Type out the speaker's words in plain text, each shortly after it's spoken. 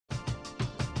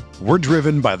We're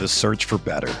driven by the search for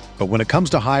better. But when it comes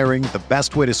to hiring, the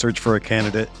best way to search for a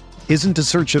candidate isn't to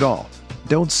search at all.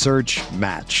 Don't search,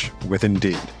 match with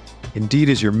Indeed. Indeed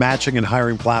is your matching and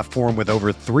hiring platform with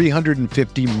over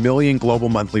 350 million global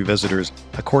monthly visitors,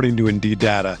 according to Indeed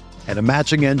data, and a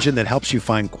matching engine that helps you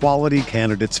find quality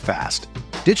candidates fast.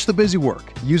 Ditch the busy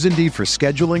work. Use Indeed for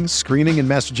scheduling, screening, and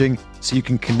messaging so you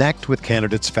can connect with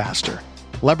candidates faster.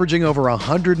 Leveraging over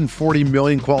 140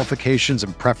 million qualifications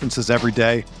and preferences every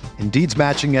day, Indeed's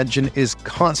matching engine is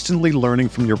constantly learning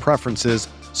from your preferences,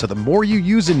 so the more you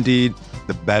use Indeed,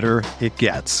 the better it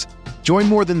gets. Join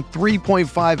more than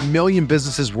 3.5 million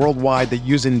businesses worldwide that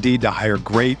use Indeed to hire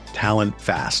great talent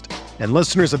fast. And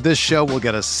listeners of this show will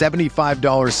get a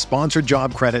 $75 sponsored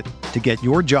job credit to get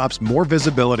your jobs more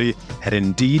visibility at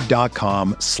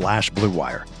Indeed.com/Blue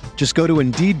Wire. Just go to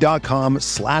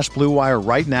Indeed.com/Blue Wire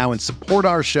right now and support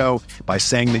our show by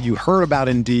saying that you heard about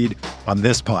Indeed on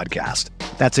this podcast.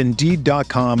 That's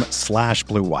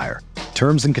Indeed.com/Blue Wire.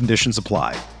 Terms and conditions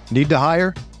apply. Need to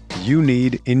hire? You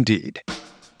need Indeed.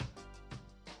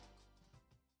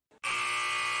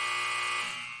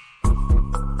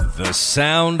 The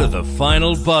sound of the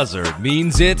final buzzer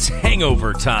means it's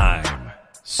hangover time.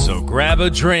 So grab a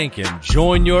drink and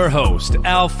join your host,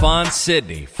 Alphonse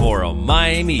Sidney, for a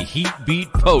Miami Heat Beat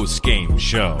postgame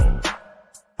show.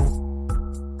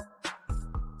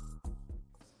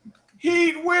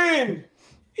 Heat win!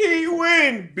 Heat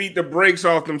win! Beat the brakes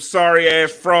off them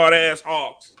sorry-ass, fraud-ass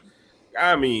Hawks.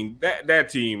 I mean, that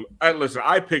team, listen,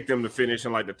 I picked them to finish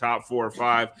in like the top 4 or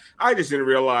 5. I just didn't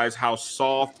realize how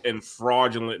soft and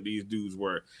fraudulent these dudes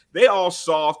were. They all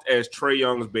soft as Trae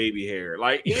Young's baby hair.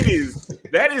 Like,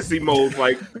 that is the most,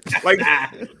 like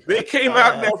they came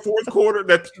out in that fourth quarter,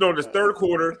 the third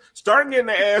quarter, starting getting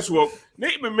the ass whooped.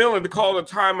 Nate McMillan to call the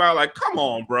timeout, like, come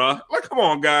on, bruh. Like, come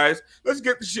on, guys. Let's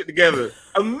get the shit together.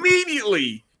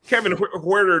 Immediately, Kevin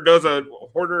Huerter does a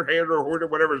Huerter,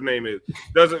 whatever his name is,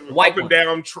 does it up and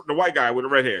down. The white guy with the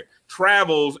red hair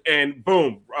travels and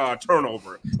boom,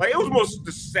 turnover. Like, it was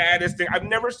the saddest thing. I've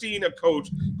never seen a coach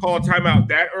call a timeout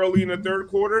that early in the third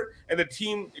quarter and the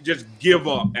team just give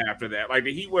up after that. Like,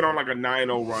 the Heat went on like a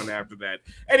 9-0 run after that.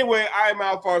 Anyway, I'm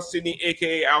Alphonse Sidney,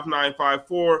 aka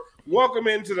Alf954. Welcome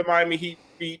into the Miami Heat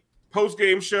Beat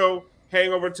post-game show,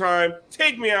 Hangover time.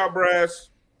 Take me out, Brass.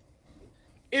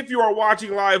 If you are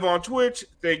watching live on Twitch,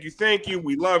 thank you.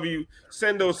 We love you.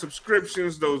 Send those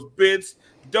subscriptions, those bits.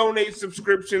 Donate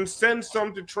subscriptions. Send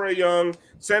some to Trae Young.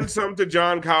 Send some to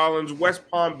John Collins, West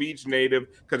Palm Beach native,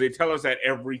 because they tell us that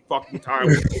every fucking time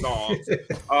with the dogs.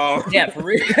 Yeah, for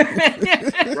real.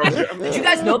 Did you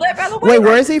guys know that, by the way? Wait,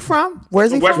 where is he from?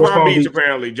 Where's he West from? Palm Beach,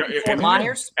 apparently. Fort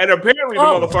Myers? And apparently the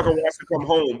motherfucker wants to come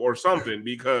home or something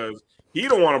because he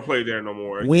don't want to play there no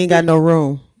more. We ain't got no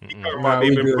room.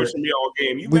 They've been pushing me all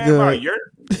game. You mad about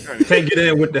Yurt? Can't get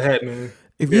in with the hat, man.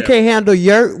 If you can't handle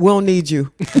Yurt, we don't need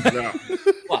you. No.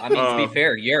 Well, I mean, to be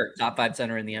fair, Yurt, top 5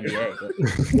 center in the NBA. But.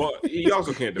 Well, he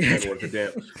also can't defend worth a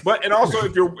damn. But and also,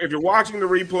 if you're watching the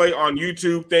replay on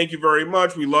YouTube, thank you very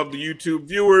much. We love the YouTube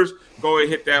viewers. Go ahead,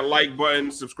 hit that like button,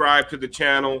 subscribe to the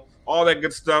channel, all that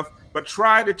good stuff. But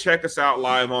try to check us out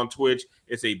live on Twitch.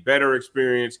 It's a better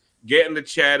experience. Get in the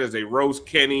chat as they roast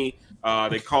Kenny.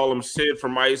 They call him Sid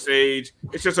from Ice Age.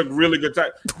 It's just a really good time.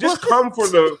 Just come for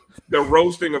the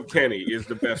roasting of Kenny is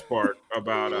the best part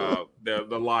about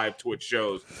the live Twitch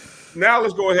shows. Now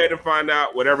let's go ahead and find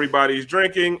out what everybody's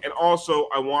drinking. And also,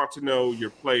 I want to know your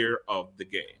player of the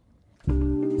game.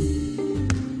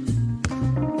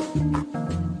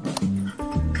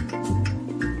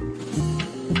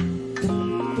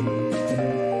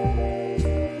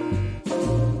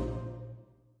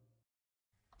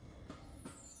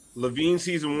 Levine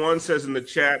Season 1 says in the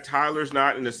chat, Tyler's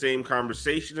not in the same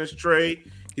conversation as Trae.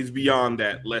 He's beyond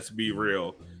that. Let's be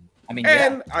real. I mean,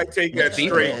 I take that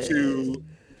straight to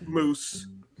Moose.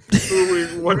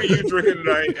 What are you drinking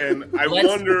tonight? And I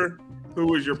wonder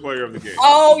who is your player of the game.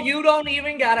 Oh, you don't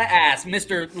even gotta ask,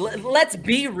 Mr. Let's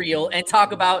be real and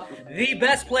talk about the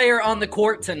best player on the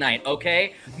court tonight,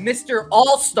 okay? Mr.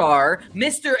 All-Star,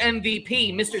 Mr.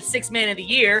 MVP, Mr. Sixth Man of the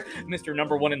Year, Mr.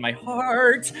 Number 1 in my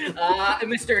heart,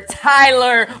 Mr.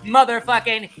 Tyler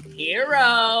motherfucking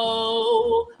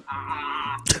Hero.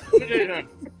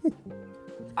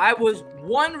 I was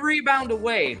 1 rebound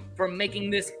away from making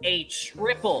this a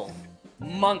triple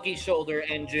monkey shoulder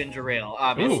and ginger ale,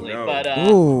 obviously. Ooh, no.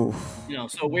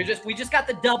 But so we just got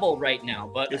the double right now.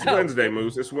 But it's Wednesday,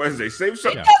 Moose. It's Wednesday. Save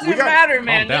some. It doesn't matter,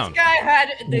 man. This guy had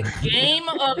the game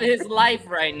of his life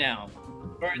right now.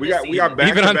 We got back.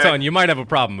 Even I'm telling you, you might have a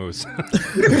problem, Moose.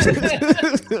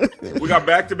 We got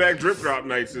back-to-back drip drop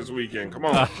nights this weekend. Come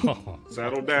on,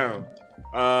 settle down.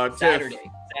 Saturday.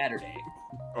 Saturday.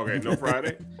 Okay, no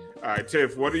Friday. All right,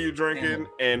 Tiff, what are you drinking,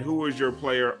 and who is your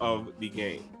player of the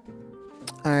game?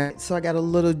 All right, so I got a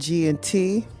little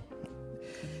G&T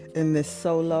in this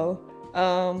solo.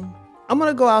 I'm going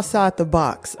to go outside the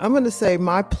box. I'm going to say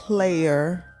my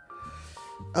player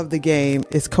of the game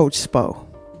is Coach Spo.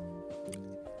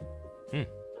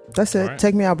 That's it. Right.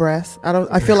 Take me out, Brass.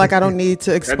 I feel like I don't need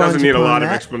to explain. That doesn't need a lot of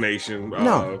explanation.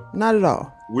 No, not at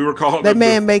all. We were called that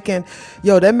man making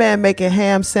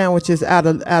ham sandwiches out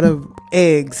of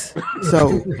eggs. So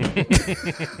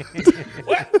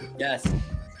what? Yes.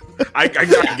 I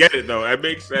get it though. That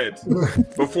makes sense.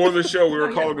 Before the show, we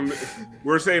were calling them.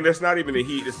 We were saying that's not even the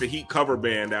Heat. It's the Heat cover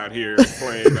band out here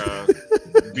playing,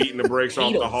 beating the brakes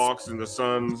off the Hawks and the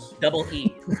Suns. Double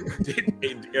E.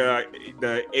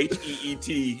 The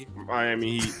HEET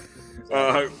Miami Heat.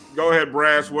 Go ahead,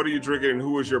 Brass. What are you drinking, and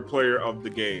who is your player of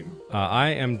the game? I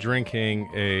am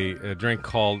drinking a drink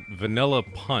called Vanilla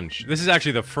Punch. This is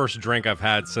actually the first drink I've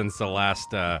had since the last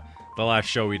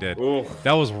show we did. Ooh.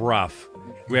 That was rough.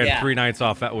 We had 3 nights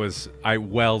off. That was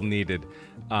well needed.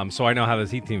 So I know how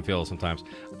this Heat team feels sometimes.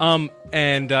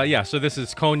 So this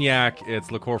is cognac.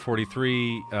 It's liqueur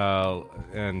 43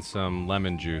 and some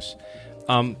lemon juice.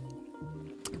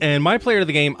 And my player of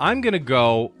the game, I'm going to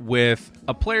go with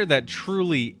a player that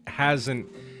truly hasn't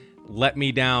let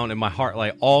me down in my heart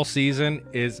like all season.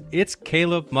 It's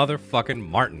Caleb motherfucking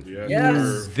Martin.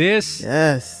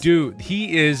 Yes. Dude,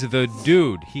 he is the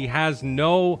dude.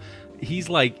 He's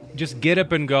like just get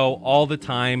up and go all the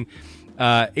time.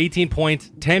 18 points,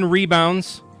 10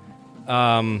 rebounds,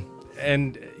 shot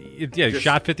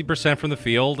 50% from the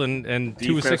field and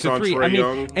 2 of 6 of 3. I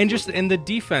mean, and the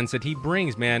defense that he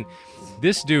brings, man.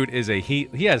 This dude is he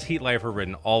has Heat lifer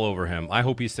written all over him. I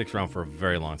hope he sticks around for a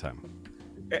very long time.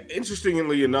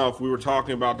 Interestingly enough, we were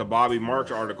talking about the Bobby Marks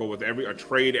article with a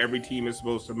trade every team is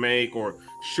supposed to make or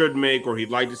should make or he'd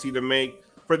like to see them make.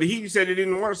 For the Heat, he said he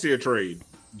didn't want to see a trade.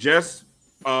 Just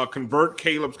convert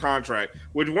Caleb's contract,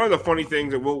 which one of the funny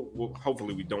things that we'll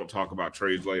hopefully we don't talk about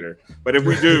trades later. But if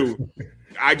we do,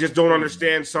 I just don't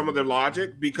understand some of the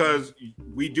logic because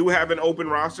we do have an open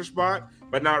roster spot,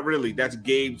 but not really. That's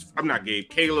Caleb's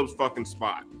fucking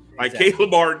spot. Like exactly.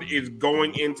 Caleb Martin is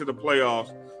going into the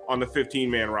playoffs on the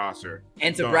 15-man roster.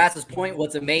 And to Brass's point,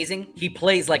 what's amazing, he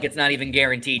plays like it's not even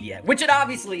guaranteed yet, which it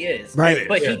obviously is. Right.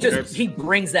 But he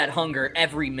brings that hunger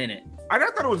every minute. I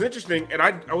thought it was interesting, and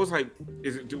I was like,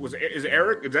 is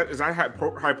Eric? Is that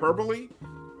hyperbole?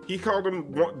 He called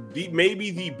him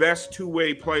maybe the best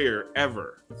two-way player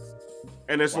ever,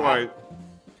 and it's like,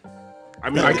 I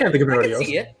mean, I can't think of anybody else.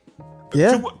 See it.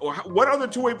 Yeah. What other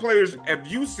two-way players have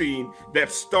you seen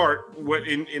that start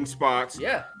in spots?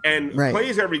 Yeah. And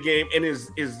plays every game, and is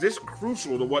this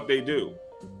crucial to what they do?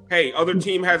 Hey, other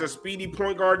team has a speedy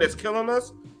point guard that's killing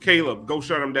us. Caleb, go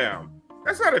shut him down.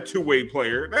 That's not a two-way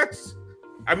player. It's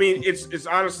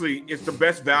honestly, it's the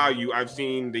best value I've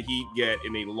seen the Heat get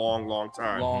in a long, long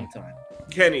time. Long time.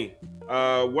 Kenny,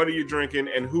 what are you drinking,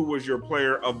 and who was your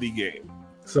player of the game?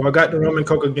 So I got the rum and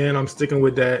coke again. I'm sticking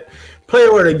with that.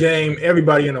 Player of the game,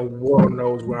 everybody in the world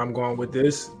knows where I'm going with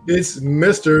this. It's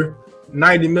Mr.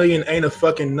 90 million ain't a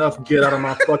fucking enough. Get out of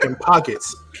my fucking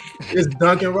pockets. It's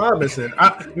Duncan Robinson.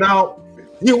 Now,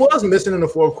 he was missing in the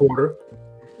fourth quarter.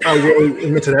 I will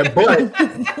admit to that, but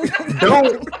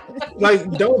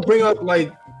don't bring up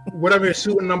like whatever his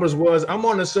shooting numbers was. I'm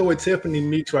on the show with Tiffany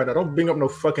Meeks right now. Don't bring up no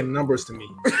fucking numbers to me.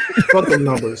 Fuck them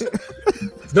numbers.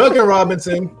 Duncan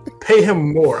Robinson, pay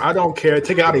him more. I don't care.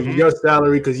 Take it out of your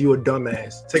salary because you a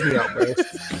dumbass. Take me out, bro.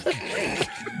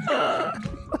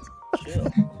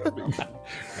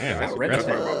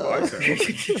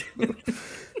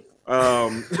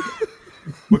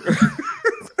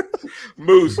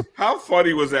 Moose, how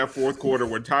funny was that fourth quarter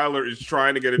when Tyler is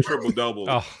trying to get a triple-double?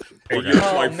 And you're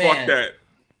just like, fuck that.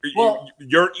 Well,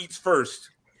 Yurt eats first.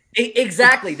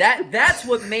 Exactly. That's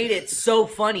what made it so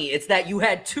funny. It's that you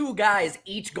had two guys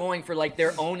each going for like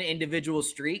their own individual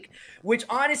streak, which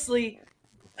honestly,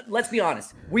 let's be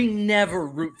honest, we never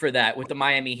root for that with the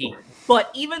Miami Heat.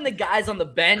 But even the guys on the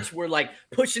bench were like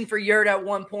pushing for Yurt at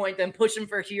one point, then pushing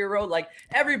for Hero. Like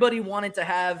everybody wanted to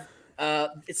have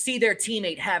see their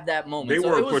teammate have that moment. They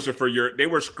weren't pushing for Yurt. They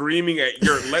were screaming at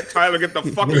Yurt, let Tyler get the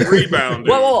fucking rebound.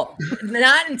 Well,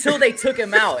 not until they took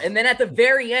him out. And then at the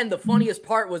very end, the funniest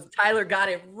part was Tyler got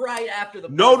it right after the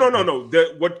No.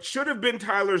 What should have been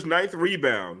Tyler's ninth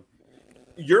rebound,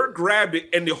 Yurt grabbed it,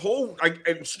 and the whole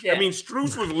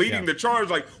Strus was leading the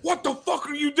charge like, what the fuck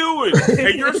are you doing?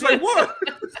 And Yurt's like, what?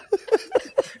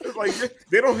 It's like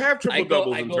they don't have triple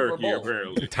doubles in Turkey,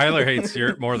 apparently. Tyler hates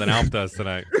Yurt more than Alf does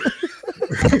tonight.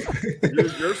 You're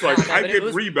just like, I get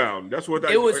rebound. That's what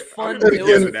it was fun. It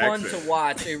was fun to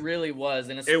watch. It really was,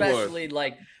 and especially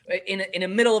like in the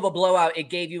middle of a blowout, it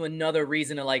gave you another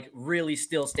reason to like really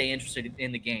still stay interested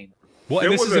in the game. Well,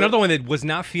 and this is another one that was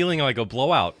not feeling like a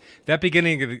blowout. That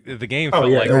beginning of the game felt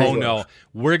like, oh no,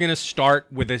 we're gonna start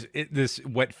with this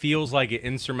what feels like an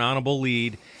insurmountable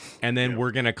lead, and then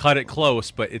we're gonna cut it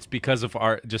close. But it's because of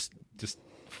our just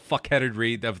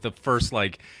fuckheadedry of the first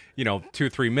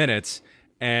 2-3 minutes.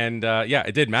 And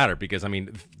it did matter because I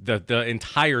mean the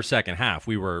entire second half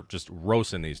we were just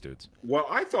roasting these dudes. Well,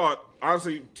 I thought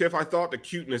honestly, Tiff, I thought the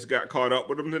cuteness got caught up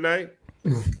with them tonight.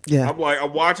 Yeah,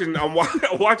 I'm watching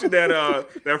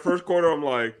that first quarter. I'm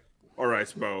like, all right,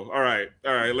 Spo, all right.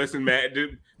 Listen,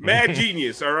 mad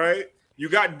genius. All right, you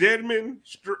got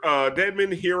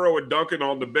Dedmon, Hero, and Duncan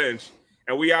on the bench,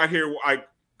 and we out here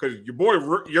because your boy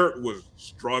Yurt was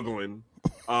struggling.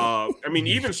 I mean,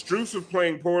 even Strus was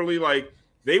playing poorly. Like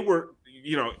they were,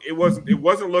 it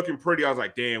wasn't looking pretty. I was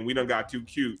like, damn, we done got too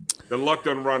cute. The luck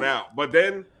done run out. But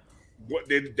then.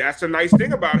 That's a nice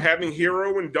thing about having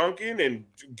Hero and Duncan and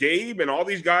Gabe and all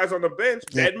these guys on the bench.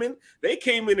 Dedmon, they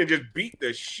came in and just beat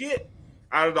the shit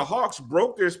out of the Hawks,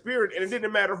 broke their spirit, and it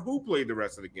didn't matter who played the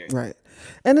rest of the game. Right.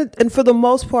 And for the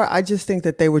most part, I just think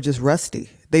that they were just rusty.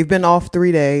 They've been off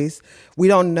 3 days. We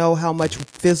don't know how much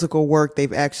physical work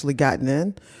they've actually gotten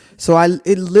in. So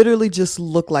it literally just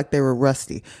looked like they were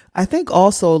rusty. I think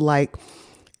also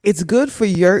it's good for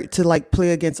Yurt to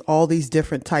play against all these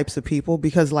different types of people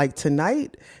because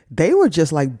tonight they were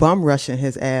just bum rushing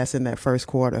his ass in that first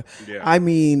quarter. Yeah. I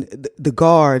mean, the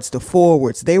guards, the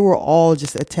forwards, they were all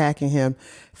just attacking him,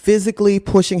 physically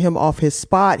pushing him off his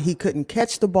spot. He couldn't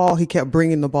catch the ball. He kept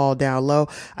bringing the ball down low.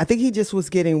 I think he just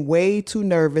was getting way too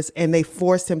nervous, and they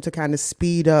forced him to kind of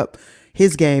speed up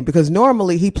his game because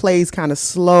normally he plays kind of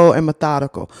slow and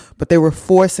methodical, but they were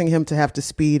forcing him to have to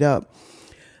speed up.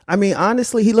 I mean,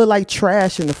 honestly, he looked like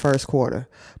trash in the first quarter,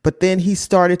 but then he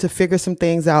started to figure some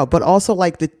things out. But also,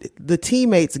 the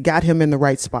teammates got him in the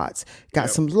right spots, got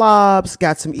some lobs,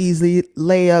 got some easy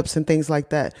layups and things like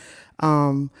that.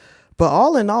 But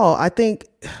all in all, I think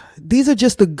these are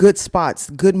just the good spots,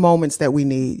 good moments that we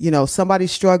need.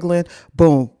 Somebody's struggling,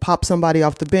 boom, pop somebody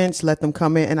off the bench, let them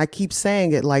come in. And I keep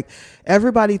saying it,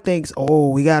 everybody thinks, oh,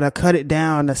 we got to cut it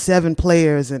down to 7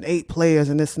 players and 8 players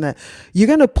and this and that. You're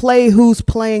going to play who's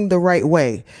playing the right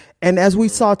way. And as we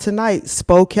saw tonight,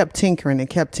 Spo kept tinkering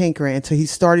until he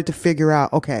started to figure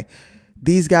out, okay,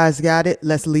 these guys got it.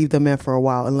 Let's leave them in for a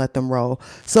while and let them roll.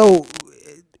 So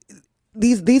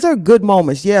these are good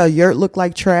moments. Yeah, Yurt looked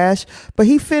like trash, but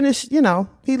he finished, he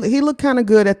looked kind of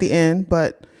good at the end,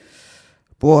 but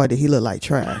boy, did he look like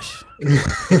trash.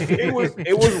 It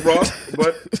was rough,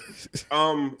 but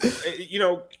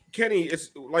Kenny,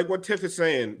 it's like what Tiff is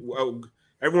saying.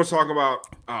 Everyone's talking about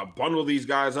bundle these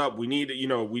guys up. We need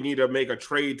to make a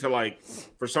trade to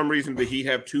for some reason did he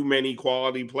have too many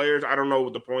quality players? I don't know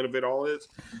what the point of it all is.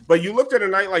 But you looked at a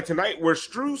night like tonight where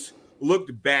Strus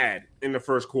looked bad in the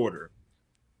first quarter.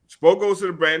 Spo goes to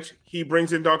the bench. He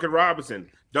brings in Duncan Robinson.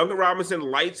 Duncan Robinson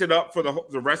lights it up for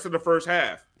the rest of the first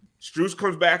half. Strus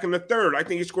comes back in the third. I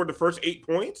think he scored the first 8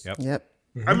 points. Yep.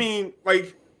 Mm-hmm. I mean,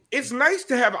 it's nice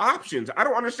to have options. I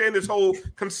don't understand this whole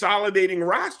consolidating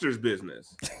rosters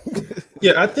business.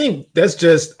 Yeah, I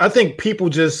think people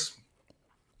just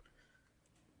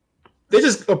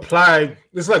apply.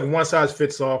 It's like one size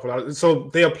fits all. So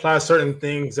they apply certain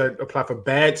things that apply for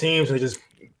bad teams and they just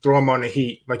throw them on the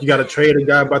Heat. You got to trade a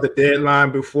guy by the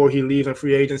deadline before he leaves in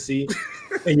free agency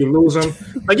and you lose him.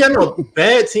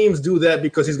 Bad teams do that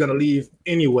because he's going to leave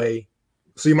anyway.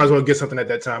 So you might as well get something at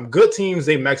that time. Good teams,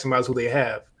 they maximize who they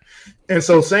have. And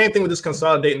so same thing with this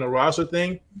consolidating the roster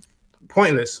thing,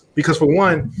 pointless. Because for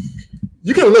one,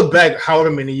 you can look back however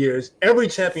many years, every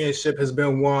championship has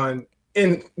been won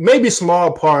in maybe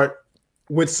small part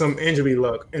with some injury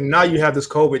luck. And now you have this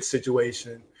COVID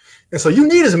situation. And so you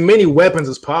need as many weapons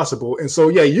as possible. And so,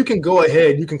 yeah, you can go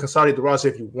ahead, you can consolidate the roster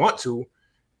if you want to.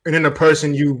 And then the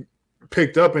person you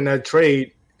picked up in that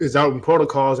trade is out in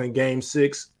protocols in game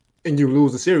 6 and you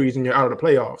lose the series and you're out of the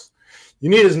playoffs. You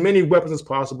need as many weapons as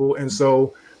possible. And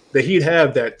so the Heat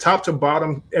have that top to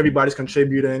bottom, everybody's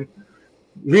contributing.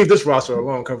 Leave this roster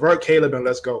alone. Convert Caleb and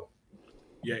let's go.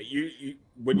 Yeah,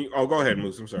 go ahead,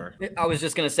 Moose. I'm sorry. I was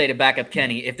just going to say to back up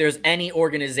Kenny, if there's any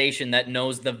organization that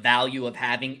knows the value of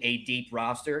having a deep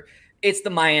roster, it's the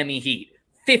Miami Heat.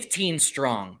 15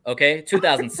 strong, okay?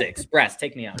 2006. Brass,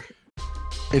 take me out.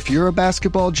 If you're a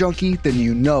basketball junkie, then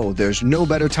you know there's no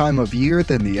better time of year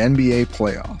than the NBA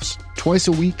playoffs. Twice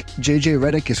a week, JJ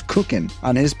Redick is cooking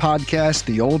on his podcast,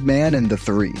 The Old Man and the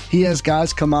Three. He has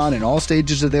guys come on in all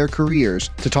stages of their careers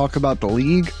to talk about the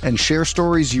league and share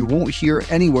stories you won't hear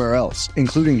anywhere else,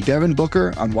 including Devin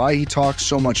Booker on why he talks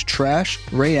so much trash,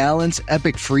 Ray Allen's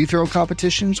epic free throw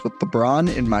competitions with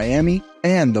LeBron in Miami,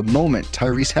 and the moment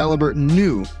Tyrese Halliburton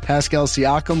knew Pascal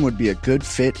Siakam would be a good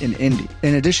fit in Indy.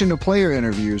 In addition to player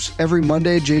interviews, every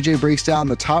Monday JJ breaks down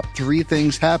the top 3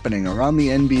 things happening around the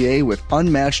NBA with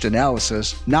unmatched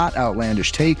analysis, not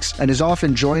outlandish takes, and is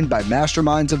often joined by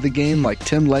masterminds of the game like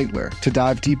Tim Legler to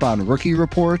dive deep on rookie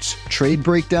reports, trade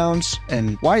breakdowns,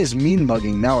 and why is mean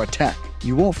mugging now a tech?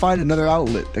 You won't find another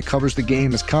outlet that covers the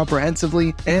game as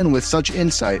comprehensively and with such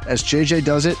insight as JJ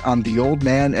does it on The Old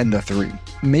Man and the Three.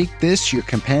 Make this your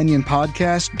companion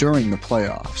podcast during the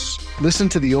playoffs. Listen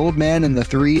to The Old Man and the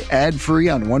Three ad-free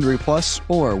on Wondery Plus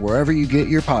or wherever you get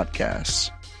your podcasts.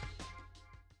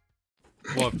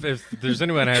 Well, if there's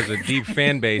anyone that has a deep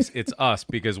fan base, it's us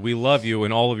because we love you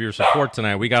and all of your support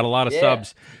tonight. We got a lot of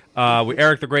subs.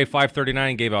 Eric the Gray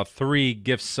 539 gave out 3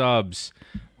 gift subs.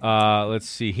 Let's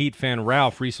see. Heat fan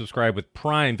Ralph resubscribed with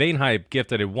Prime. Vane Hype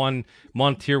gifted a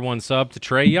 1-month Tier 1 sub to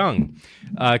Trey Young.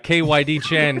 KYD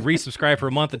Chan resubscribed for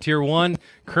a month at Tier 1.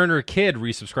 Kerner Kid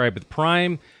resubscribed with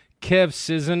Prime. Kev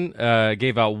Sizen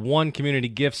gave out 1 community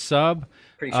gift sub.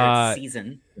 Pretty sure it's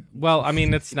season. Well, I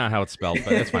mean, that's not how it's spelled,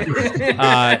 but that's fine.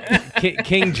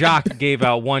 King Jock gave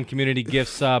out 1 community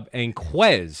gift sub, and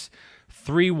Quez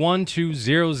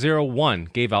 312001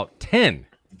 gave out 10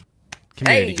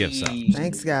 community gift subs.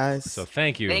 Thanks, guys. So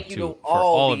thank you, to for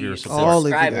all of your support. All of you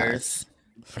subscribers.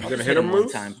 You gonna hit him,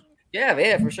 Moose?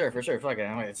 Yeah, for sure. Fuck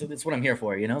it. It's what I'm here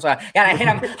for, you know? So I gotta hit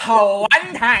him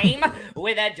one time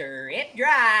with a dirt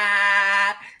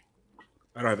drop.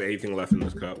 I don't have anything left in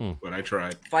this cup, but I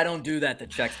tried. If I don't do that, the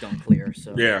checks don't clear.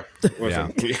 So yeah.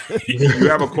 You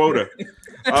have a quota.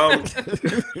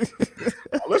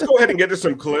 Let's go ahead and get to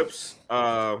some clips.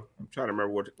 I'm trying to remember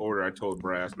what order I told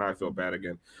Brass. Now I feel bad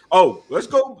again. Oh, let's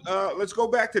go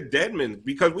back to Deadman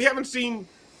because we haven't seen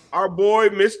our boy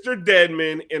Mr.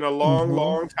 Deadman in a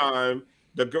long time.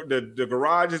 The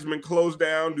garage has been closed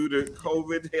down due to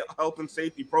COVID health and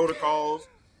safety protocols.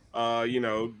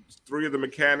 3 of the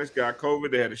mechanics got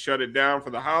COVID. They had to shut it down for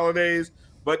the holidays.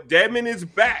 But Deadman is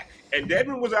back, and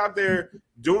Deadman was out there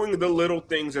doing the little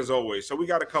things as always. So we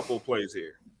got a couple of plays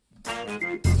here.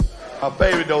 My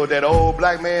favorite, though, that old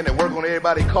black man that work on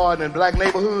everybody's car in the black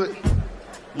neighborhood.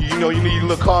 You need a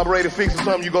little carburetor fix or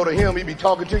something, you go to him, he be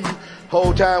talking to you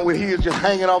whole time with his just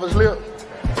hanging off his lip.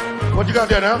 What you got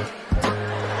there now?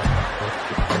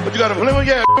 What you got a flimmer?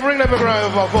 Yeah, bring that back around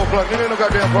with my 4 plug. There ain't no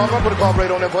goddamn problem. I put a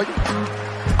carburetor on there for you.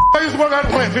 I used to work out the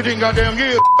plant 15 goddamn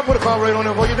years. I put a carburetor on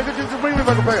there for you. Nigga, just bring me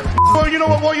back a pair. Boy, you know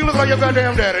what, boy? You look like your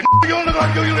goddamn daddy. You don't look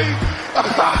like you leave.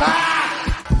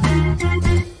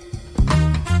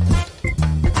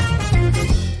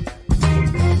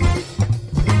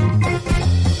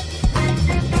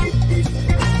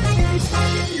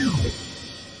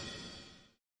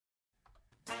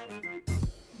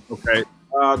 Okay.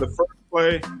 The first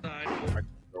play, I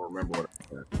don't remember what I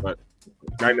said, but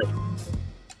I know.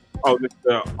 Oh, this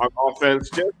on offense,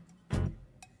 just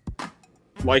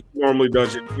like he normally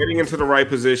does it, getting into the right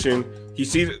position. He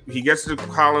gets the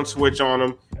Collins switch on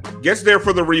him, gets there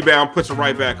for the rebound, puts it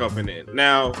right back up and in.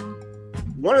 Now,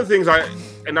 one of the things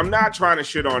I'm not trying to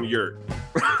shit on Yurt.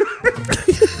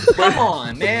 Come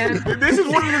on, man. This is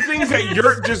one of the things that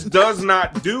Yurt just does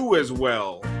not do as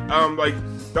well. Like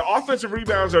the offensive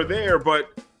rebounds are there, but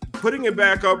putting it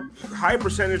back up, high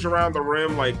percentage around the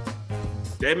rim, like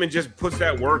Deadman just puts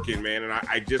that work in, man. And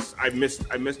I missed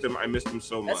him. I missed him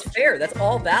so much. That's fair. That's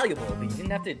all valuable, but you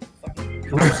didn't have to.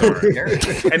 I'm sorry.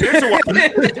 And this is why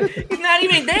he's not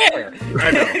even there.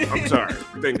 I know. I'm sorry.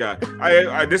 Thank God.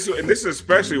 This is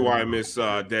especially why I miss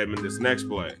Deadman this next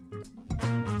play.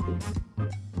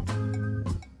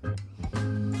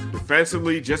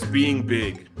 Defensively, just being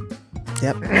big.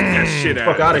 Yep. Get that shit out.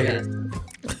 Fuck out of here.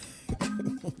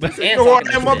 You know what,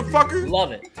 that motherfucker?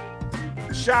 Love it.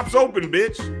 The shop's open,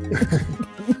 bitch.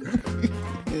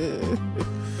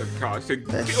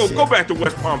 Go back to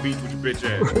West Palm Beach with your bitch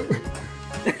ass.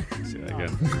 See that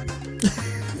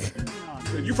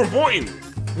again. You from Boynton?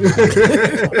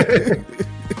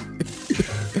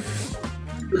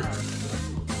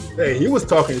 Hey, he was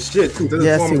talking shit too. This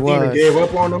Yes, he former team was. gave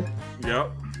up on him.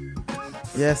 Yep.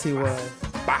 Yes, he was.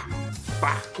 Bah,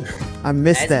 bah. I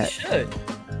missed As that. you should.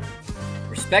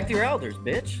 Respect your elders,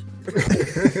 bitch.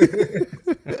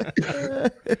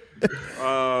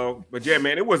 But yeah,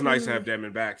 man, it was nice to have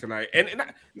Deadman back tonight, and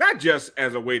not just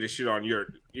as a way to shit on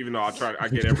Yurt, even though I'll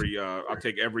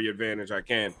take every advantage I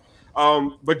can.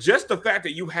 But just the fact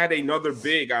that you had another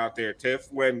big out there, Tiff,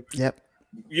 when cause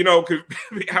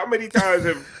how many times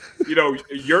have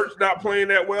Yurt's not playing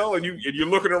that well, and you're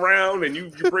looking around and you're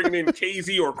bringing in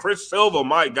KZ or Chris Silva.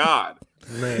 My God,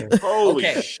 man, holy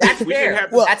shit! That's fair.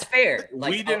 That's fair.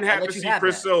 Like, we didn't have to see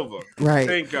Chris Silva, right?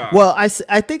 Thank God. Well, I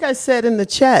think I said in the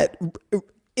chat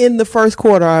in the first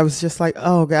quarter, I was just like,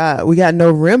 oh God, we got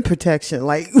no rim protection.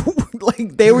 Like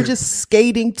they were just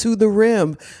skating to the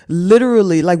rim,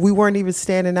 literally. Like we weren't even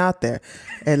standing out there.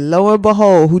 And lo and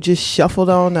behold, who just shuffled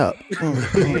on up?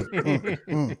 Let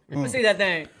me see that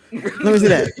thing. Let me see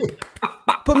that.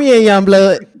 Put me in, young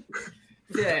blood.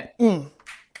 Yeah.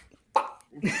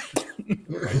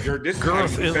 This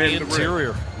Girth in the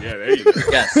interior. Yeah, there you go.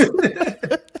 Yes.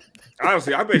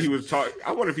 Honestly, I bet he was talking.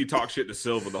 I wonder if he talked shit to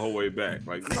Silva the whole way back.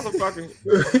 Like,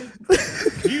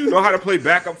 motherfucker, do you know how to play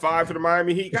backup five for the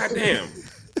Miami Heat? Goddamn.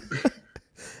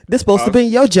 This supposed to be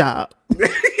your job. I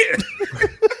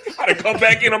had to come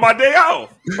back in on my day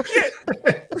off. Shit.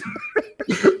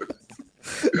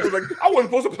 I was like, I wasn't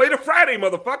supposed to play the Friday,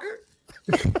 motherfucker.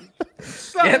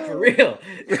 Yeah, for real.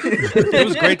 It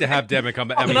was great to have Devin come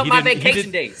back. I mean, up my vacation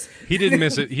days. He didn't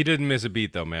miss it. He didn't miss a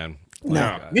beat though, man.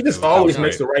 No, he just always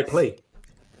makes the right play.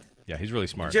 Yeah, he's really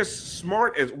smart. Just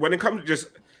smart as when it comes to just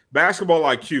basketball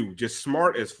IQ, just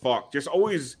smart as fuck. Just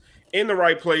always in the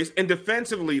right place and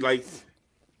defensively, like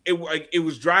it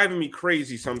was driving me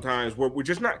crazy sometimes. Where we're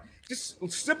just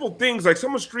simple things like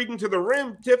someone streaking to the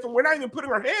rim, Tiff, and we're not even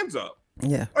putting our hands up.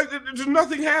 Yeah, like there's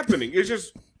nothing happening. It's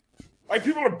just like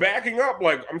people are backing up.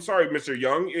 Like, I'm sorry, Mr.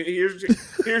 Young. Here's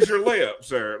your layup,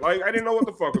 sir. Like, I didn't know what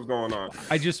the fuck was going on.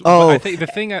 I think the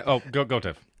thing. Go,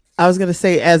 Tiff. I was gonna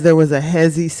say, as there was a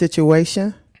hezzy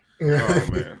situation. Oh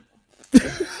man.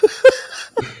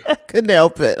 I couldn't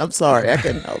help it. I'm sorry, I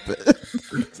couldn't help it.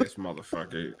 This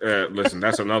motherfucker. Listen,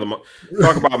 that's another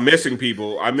talk about missing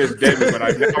people. I miss Devin, but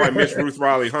I miss Ruth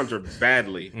Riley Hunter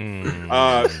badly.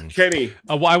 Kenny.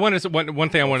 Well, I want to one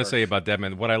thing I want to say about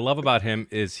Devin. What I love about him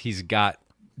is he's got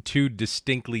two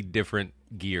distinctly different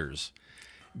gears.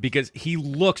 Because he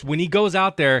looks, when he goes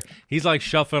out there, he's like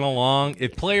shuffling along.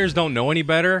 If players don't know any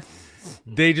better,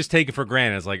 they just take it for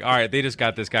granted. It's like, all right, they just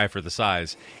got this guy for the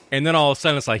size. And then all of a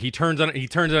sudden, it's like he turns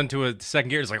onto a second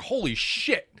gear. It's like, holy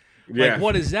shit. Yeah. Like,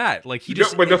 what is that? Like, he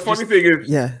just. But the funny thing is,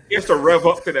 he has to rev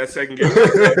up to that second gear.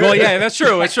 Well, yeah, that's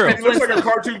true. That's true. He looks like a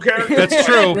cartoon character. That's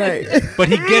true. Right. But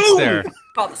he gets there.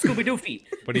 Called the Scooby-Doo feet.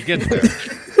 But he gets there.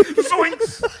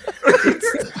 Zoinks.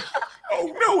 Oh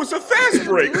no, it's a fast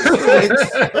break.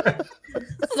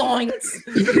 Zoinks.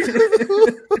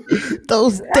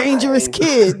 Those dangerous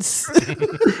kids.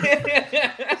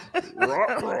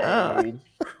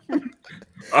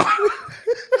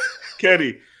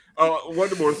 Kenny, one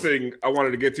more thing I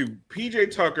wanted to get to.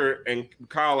 PJ Tucker and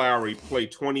Kyle Lowry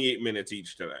played 28 minutes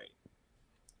each tonight.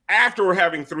 After we're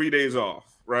having 3 days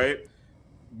off, right?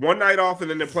 One night off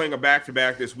and then they're playing a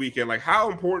back-to-back this weekend. Like,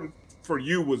 how important for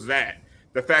you was that?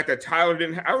 The fact that Tyler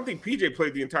didn't – I don't think PJ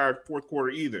played the entire fourth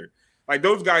quarter either. Like,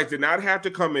 those guys did not have to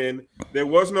come in. There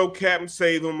was no captain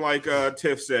save them like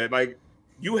Tiff said. Like,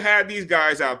 you had these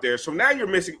guys out there. So now you're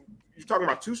missing – you're talking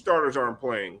about two starters aren't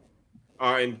playing,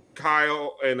 and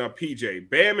Kyle and PJ.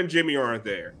 Bam and Jimmy aren't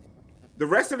there. The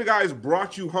rest of the guys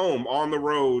brought you home on the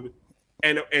road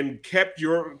and kept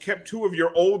two of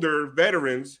your older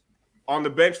veterans on the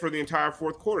bench for the entire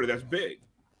fourth quarter. That's big.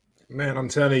 Man, I'm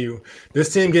telling you,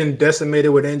 this team getting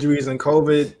decimated with injuries and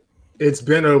COVID, it's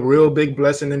been a real big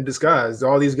blessing in disguise.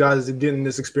 All these guys are getting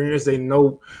this experience. They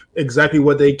know exactly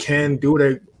what they can do.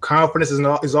 Their confidence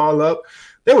is all up.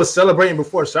 They were celebrating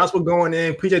before shots were going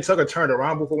in. PJ Tucker turned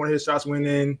around before one of his shots went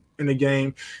in the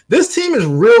game. This team is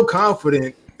real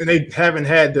confident, and they haven't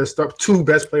had their two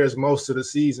best players most of the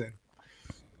season.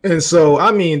 And so,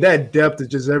 I mean, that depth is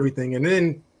just everything. And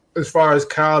then as far as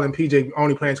Kyle and PJ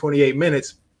only playing 28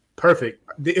 minutes, perfect.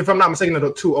 If I'm not mistaken, they're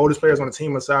the two oldest players on the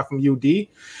team aside from UD.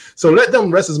 So let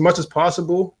them rest as much as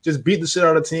possible. Just beat the shit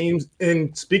out of teams.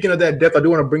 And speaking of that depth, I do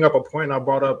want to bring up a point I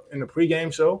brought up in the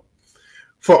pregame show.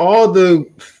 For all the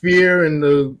fear and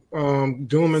the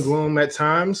doom and gloom at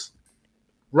times,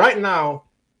 right now,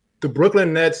 the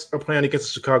Brooklyn Nets are playing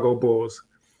against the Chicago Bulls.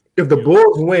 If the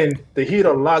Bulls win, the Heat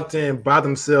are locked in by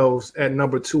themselves at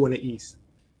number 2 in the East.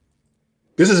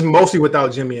 This is mostly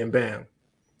without Jimmy and Bam.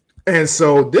 And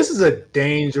so this is a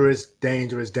dangerous,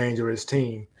 dangerous, dangerous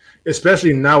team,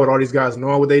 especially now with all these guys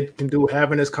knowing what they can do,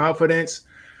 having this confidence.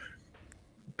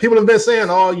 People have been saying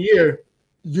all year,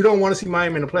 you don't want to see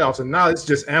Miami in the playoffs, and now it's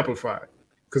just amplified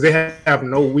because they have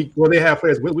no they have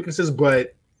players with weaknesses,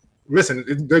 but listen,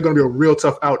 they're going to be a real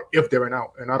tough out if they're an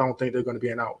out, and I don't think they're going to be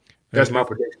an out. That's my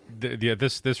prediction.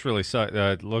 This really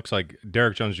looks like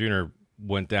Derek Jones Jr.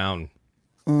 went down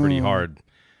pretty hard.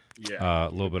 Yeah, a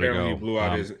little bit apparently ago. He blew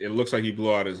out it looks like he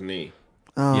blew out his knee.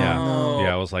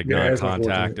 Yeah, it was like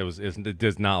non-contact. Unfortunate. It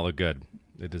does not look good.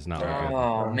 It does not look good.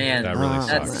 Oh man, that really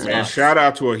sucks. Man, shout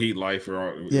out to a Heat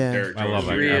lifer. Derek Jones.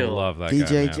 I love that guy.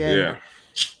 DJJ. Yeah.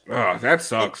 Oh, that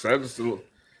sucks.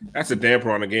 That's a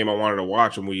damper on the game I wanted to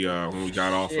watch when we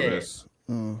got off of this.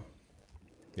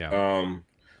 Yeah.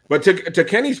 But to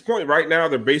Kenny's point, right now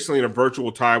they're basically in a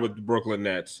virtual tie with the Brooklyn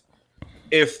Nets.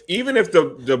 Even if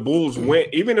the Bulls win,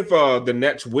 even if the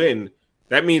Nets win,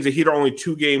 that means the Heat are only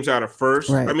 2 games out of first.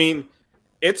 Right. I mean,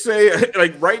 it's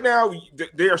right now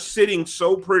they are sitting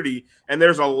so pretty, and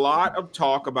there's a lot of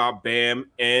talk about Bam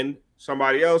and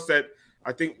somebody else that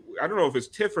I don't know if it's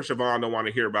Tiff or Siobhan don't want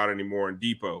to hear about anymore in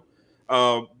Depot.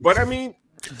 But I mean,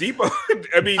 Depot.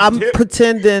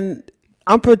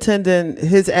 I'm pretending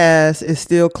his ass is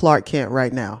still Clark Kent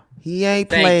right now. He ain't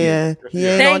playing. He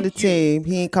ain't on the team.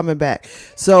 He ain't coming back.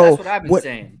 So that's what I've been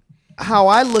saying. How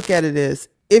I look at it is,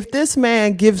 if this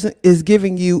man is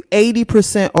giving you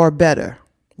 80% or better,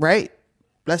 right?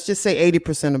 Let's just say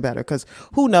 80% or better, because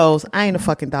who knows? I ain't a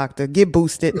fucking doctor. Get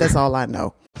boosted. That's all I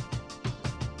know.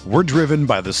 We're driven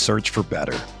by the search for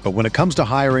better. But when it comes to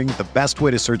hiring, the best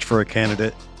way to search for a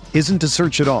candidate isn't to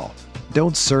search at all.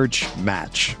 Don't search,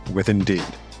 match with Indeed.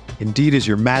 Indeed is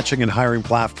your matching and hiring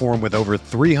platform with over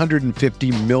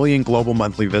 350 million global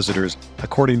monthly visitors,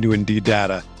 according to Indeed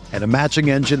data, and a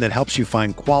matching engine that helps you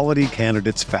find quality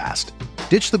candidates fast.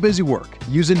 Ditch the busy work.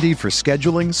 Use Indeed for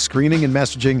scheduling, screening, and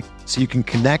messaging so you can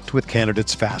connect with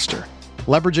candidates faster.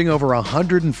 Leveraging over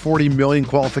 140 million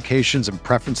qualifications and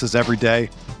preferences every day,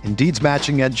 Indeed's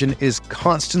matching engine is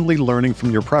constantly learning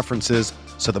from your preferences,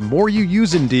 so the more you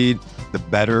use Indeed, the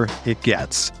better it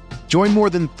gets. Join more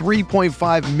than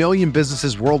 3.5 million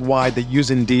businesses worldwide that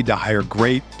use Indeed to hire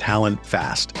great talent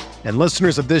fast. And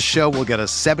listeners of this show will get a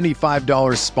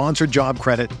 $75 sponsored job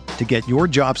credit to get your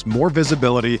jobs more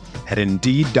visibility at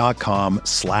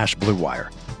Indeed.com/Blue Wire.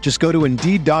 Just go to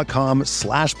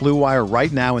Indeed.com/Blue Wire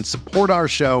right now and support our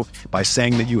show by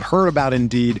saying that you heard about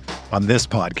Indeed on this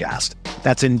podcast.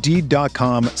 That's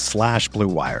Indeed.com/Blue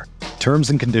Wire.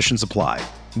 Terms and conditions apply.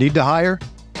 Need to hire?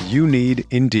 You need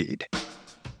Indeed.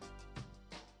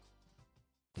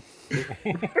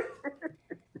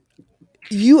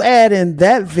 You add in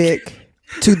that, Vic,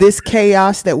 to this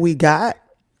chaos that we got.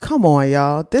 Come on,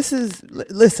 y'all.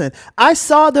 Listen, I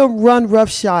saw them run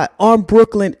roughshod on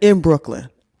Brooklyn in Brooklyn.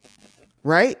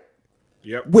 Right?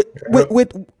 Yep.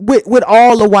 With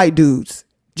all the white dudes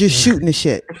just shooting the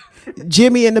shit.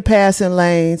 Jimmy in the passing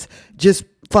lanes, just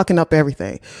fucking up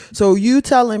everything. So you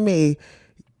telling me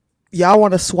y'all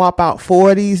want to swap out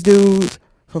 4 of these dudes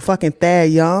for fucking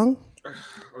Thad Young?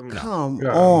 Come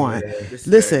on.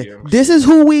 Listen, this is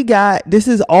who we got. This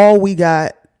is all we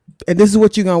got. And this is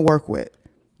what you're going to work with.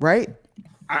 Right?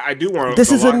 I do want to.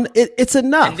 This is it's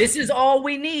enough. And this is all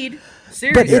we need.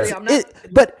 Seriously,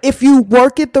 but if you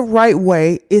work it the right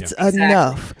way, it's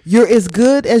enough. You're as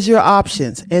good as your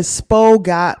options, and Spo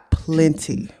got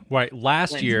plenty. Right.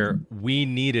 Last year, we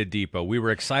needed Depot. We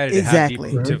were excited to have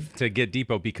Depot, to get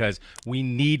Depot because we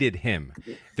needed him.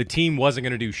 The team wasn't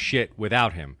going to do shit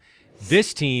without him.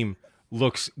 This team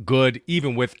looks good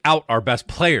even without our best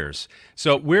players.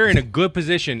 So we're in a good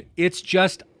position. It's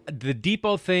just the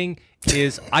Depot thing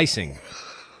is icing.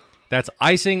 That's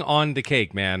icing on the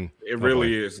cake, man. It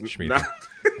really is.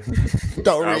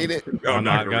 Don't read it. I'm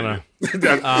not gonna.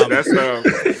 That's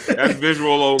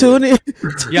visual only. Tune in.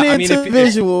 I mean,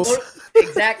 visuals.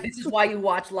 Exactly. This is why you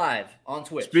watch live on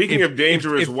Twitch. Speaking of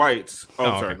dangerous whites.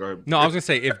 Sorry. Go ahead. No, I was gonna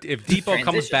say if Depot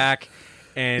comes back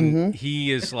and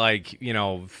he is like,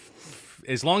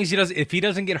 as long as he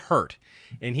doesn't get hurt,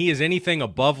 and he is anything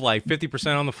above like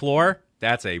 50% on the floor.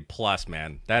 That's a plus,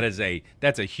 man. That's a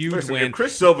huge win. If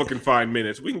Chris Silva can find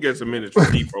minutes, we can get some minutes for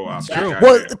Depot out. True.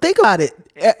 Well, think about it.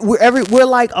 We're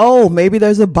like, oh, maybe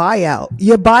there's a buyout.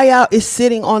 Your buyout is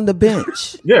sitting on the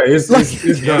bench. Yeah, it's done.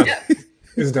 It's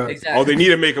done. Exactly. Oh, they need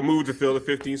to make a move to fill the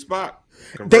 15th spot.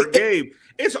 Convert Gabe.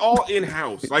 It's all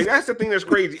in-house. Like, that's the thing that's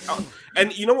crazy.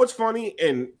 And you know what's funny?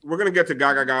 And we're going to get to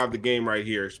Gaga of the game right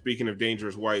here, speaking of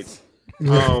dangerous whites.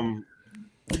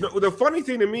 The funny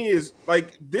thing to me is,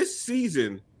 like, this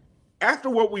season, after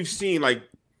what we've seen, like,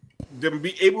 them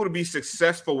be able to be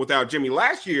successful without Jimmy.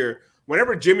 Last year,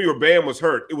 whenever Jimmy or Bam was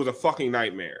hurt, it was a fucking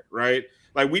nightmare, right?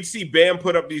 Like, we'd see Bam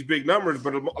put up these big numbers,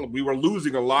 but we were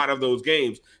losing a lot of those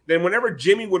games. Then whenever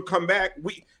Jimmy would come back,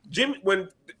 when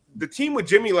the team with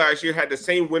Jimmy last year had the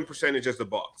same win percentage as the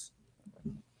Bucks.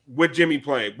 with Jimmy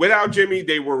playing. Without Jimmy,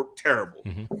 they were terrible.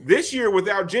 This year,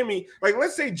 without Jimmy, like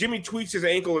let's say Jimmy tweaks his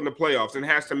ankle in the playoffs and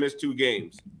has to miss 2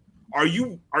 games. Are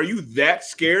you that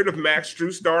scared of Max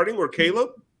Strus starting or Caleb?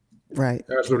 Right.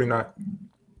 Absolutely not.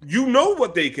 You know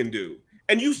what they can do.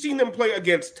 And you've seen them play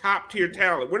against top-tier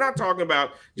talent. We're not talking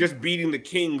about just beating the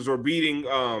Kings or beating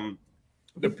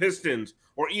the Pistons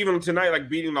or even tonight like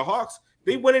beating the Hawks.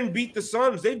 They went and beat the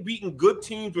Suns. They've beaten good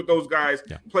teams with those guys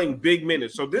playing big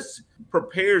minutes. So this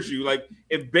prepares you. Like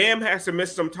if Bam has to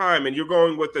miss some time and you're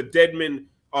going with the Deadman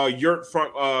Yurt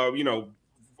front,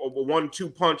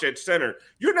 1-2 punch at center,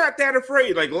 you're not that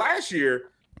afraid. Like last year,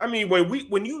 I mean,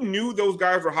 when you knew those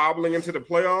guys were hobbling into the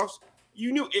playoffs,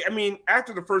 you knew. I mean,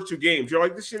 after the first 2 games, you're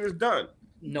like, this shit is done.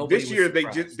 This year,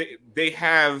 they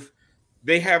have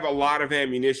a lot of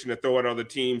ammunition to throw at other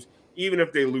teams, even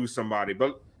if they lose somebody.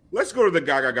 But let's go to the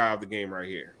guy of the game right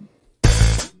here.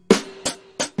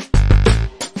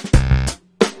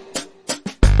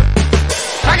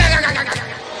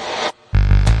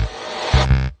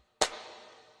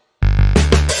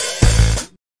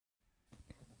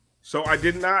 So I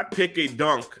did not pick a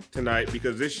dunk tonight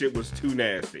because this shit was too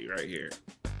nasty right here.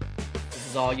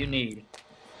 This is all you need.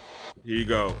 Here you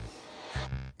go.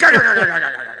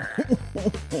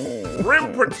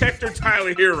 Rim protector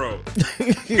Tyler Hero.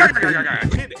 Hit everything.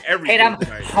 Hit him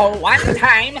one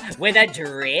time with a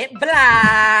drip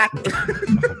block.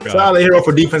 Tyler Hero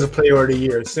for Defensive Player of the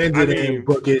Year. Send it in,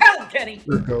 book it. Go, Kenny.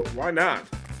 Let's go. Why not?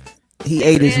 He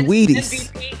ate his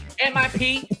Wheaties. MVP,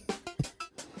 MIP.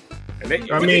 And he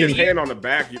put his hand on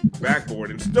the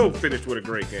backboard and still finished with a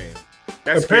great game.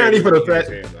 That's apparently for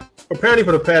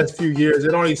the past few years,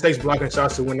 it only takes blocking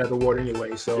shots to win that award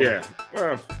anyway. So yeah,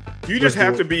 well, you just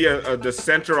have to be the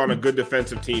center on a good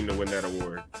defensive team to win that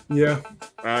award. Yeah.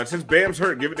 Since Bam's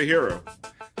hurt, give it to Hero.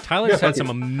 Tyler's had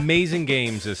some amazing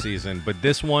games this season, but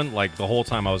this one, like the whole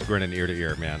time, I was grinning ear to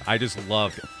ear, man. I just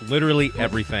loved literally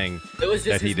everything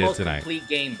that he did tonight. Complete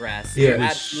game, Brass. Yeah, You're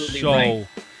absolutely right.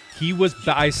 He was.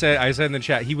 I said in the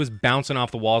chat, he was bouncing off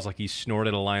the walls like he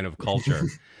snorted a line of culture.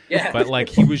 Yeah. But like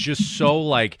he was just so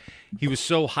like he was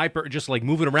so hyper, just like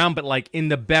moving around, but like in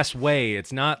the best way.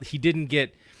 It's not. He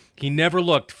never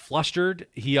looked flustered.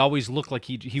 He always looked like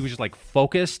he was just like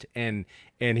focused and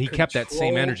he kept that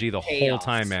same energy the whole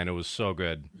time, man. It was so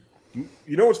good.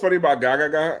 You know what's funny about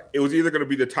Gaga? It was either going to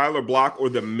be the Tyler block or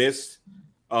the missed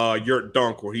Yurt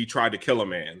dunk where he tried to kill a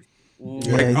man.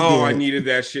 Yeah, I needed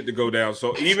that shit to go down.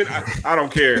 So even I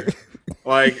don't care.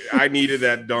 Like I needed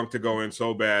that dunk to go in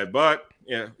so bad, but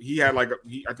yeah, he had I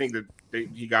think that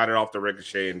he got it off the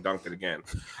ricochet and dunked it again.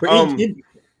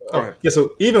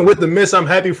 So even with the miss, I'm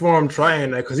happy for him trying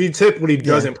that because he typically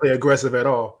doesn't play aggressive at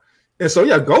all. And so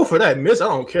yeah, go for that miss. I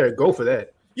don't care. Go for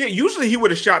that. Yeah, usually he would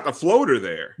have shot the floater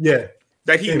there. Yeah,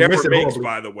 that he never makes,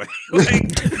 by the way.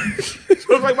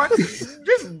 So it's like,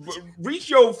 just reach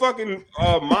your fucking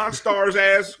Monstars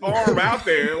ass arm out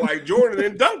there like Jordan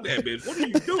and dunk that bitch. What are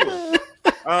you doing?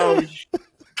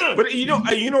 But you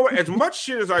know what? As much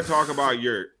shit as I talk about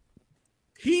Yurt,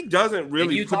 he doesn't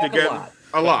really put together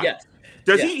a lot. Yes.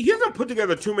 He hasn't put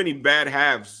together too many bad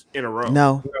halves in a row.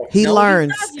 No. He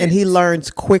learns, and he learns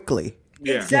quickly.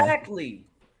 Yeah. Exactly.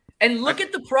 And look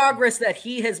at the progress that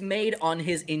he has made on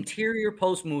his interior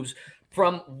post moves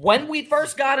from when we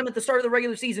first got him at the start of the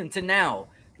regular season to now.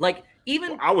 Like,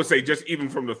 even I would say just even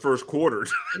from the first quarter.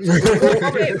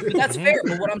 Okay, that's fair.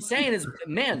 But what I'm saying is,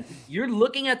 man, you're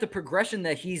looking at the progression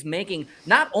that he's making,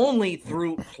 not only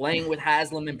through playing with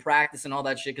Haslam in practice and all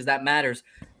that shit, because that matters.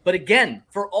 But again,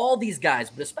 for all these guys,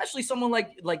 but especially someone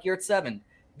like Yurt 7,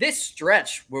 this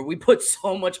stretch where we put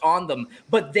so much on them,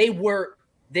 but they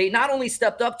not only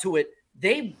stepped up to it,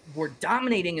 they were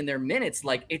dominating in their minutes.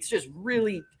 Like, it's just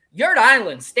really Yurt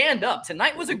Island, stand up.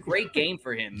 Tonight was a great game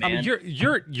for him, man. I mean,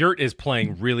 Yurt is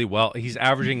playing really well. He's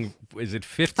averaging, is it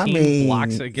 15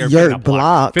 blocks a game? Yurt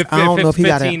block. I don't know if he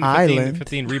got an island.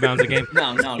 15 rebounds a game.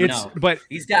 No. But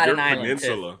he's got an island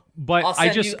peninsula. Too. But I'll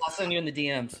send you in the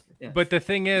DMs. Yeah. But the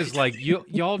thing is, like,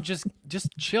 y'all just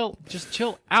chill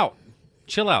out.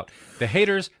 Chill out. The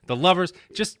haters, the lovers,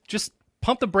 just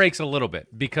pump the brakes a little bit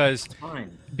because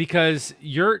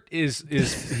Yurt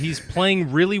he's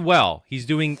playing really well. He's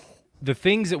doing the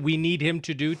things that we need him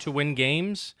to do to win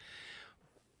games.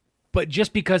 But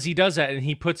just because he does that and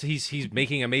he's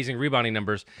making amazing rebounding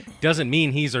numbers doesn't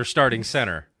mean he's our starting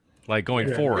center. Like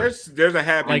going forward, there's a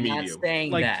happy medium. I'm not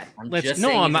saying that. I'm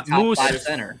not. Moose,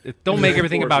 don't make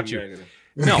everything about you.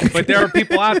 No, but there are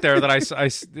people out there that I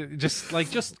just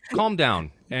calm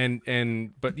down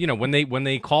but you know when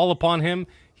they call upon him,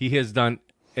 he has done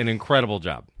an incredible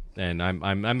job, and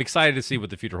I'm excited to see what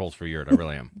the future holds for Yurt. I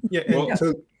really am. Yeah. Well,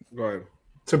 go ahead.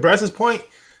 To Brass's point,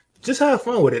 just have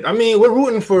fun with it. I mean, we're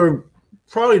rooting for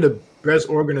probably the best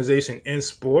organization in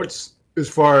sports as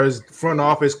far as front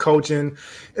office coaching.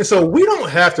 And so we don't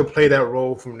have to play that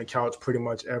role from the couch pretty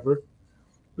much ever.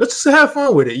 Let's just have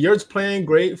fun with it. Yurt's playing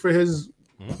great for his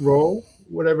role,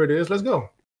 whatever it is. Let's go.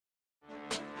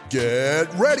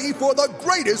 Get ready for the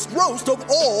greatest roast of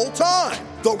all time,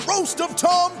 the Roast of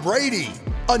Tom Brady,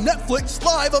 a Netflix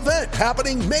live event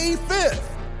happening May 5th.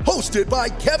 Hosted by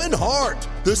Kevin Hart,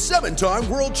 the 7-time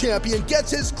world champion gets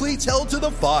his cleats held to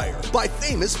the fire by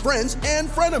famous friends and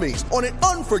frenemies on an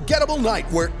unforgettable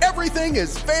night where everything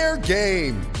is fair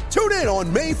game. Tune in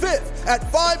on May 5th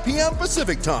at 5 p.m.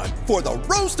 Pacific time for the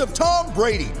Roast of Tom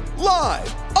Brady,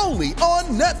 live only on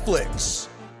Netflix.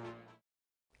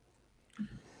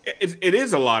 It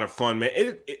is a lot of fun,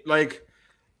 man. Like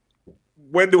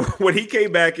when he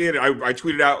came back in, I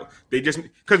tweeted out because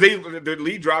the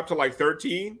lead dropped to like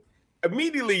 13.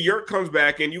 Immediately, Yurt comes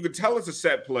back in. You could tell it's a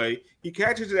set play. He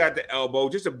catches it at the elbow.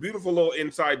 Just a beautiful little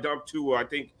inside dump to I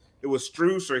think it was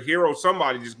Struess or Hero.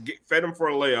 Somebody just fed him for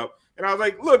a layup, and I was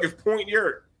like, "Look, it's point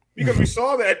Yurt," because we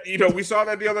saw that. We saw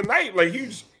that the other night. Like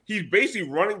he's basically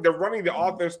running. They're running the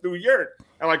offense through Yurt,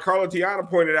 and like Carla Tiana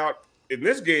pointed out in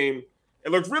this game,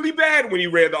 it looked really bad when he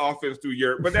ran the offense through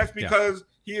Yurt, but that's because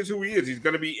he is who he is. He's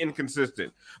going to be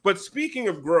inconsistent. But speaking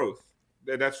of growth,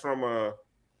 that's from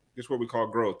just what we call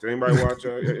growth. Did anybody watch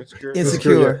Insecure?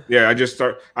 Insecure. Yeah, I just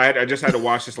had to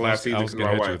watch this last season. I was going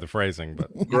to hit you with the phrasing,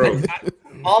 but growth.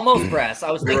 Almost press.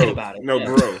 I was thinking about it. No, yeah.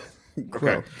 growth.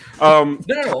 Okay. No,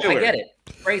 I get it.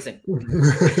 Phrasing.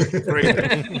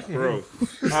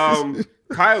 Growth.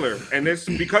 Tyler, and this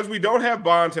because we don't have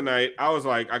Bond tonight, I was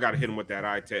like, I got to hit him with that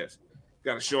eye test.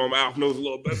 Got to show him Alf knows a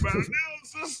little bit about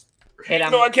analysis.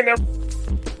 I can never.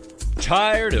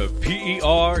 Tired of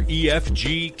PER,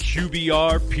 EFG,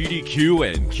 QBR,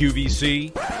 PDQ, and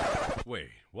QVC? Wait,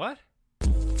 what?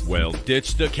 Well,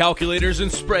 ditch the calculators and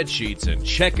spreadsheets and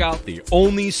check out the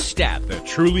only stat that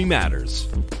truly matters.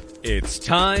 It's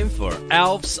time for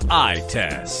Alf's eye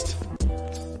test.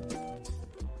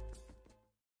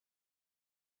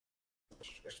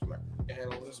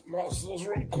 Analyst muscles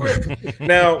real quick.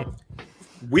 Now,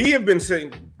 we have been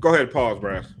saying, go ahead, pause,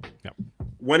 Brass. Yep.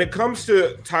 When it comes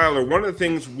to Tyler, one of the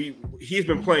things he's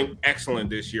been playing excellent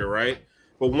this year, right?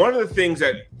 But one of the things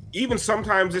that even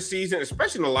sometimes this season,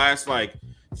 especially in the last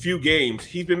few games,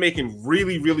 he's been making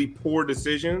really, really poor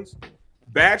decisions,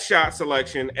 bad shot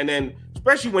selection, and then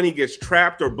especially when he gets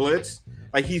trapped or blitzed,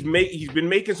 like he's been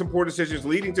making some poor decisions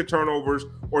leading to turnovers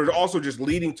or also just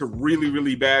leading to really,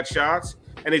 really bad shots.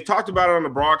 And they talked about it on the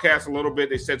broadcast a little bit.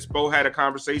 They said Spo had a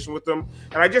conversation with them.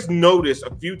 And I just noticed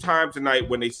a few times tonight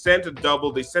when they sent a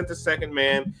double, they sent the second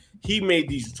man, he made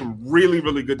some really,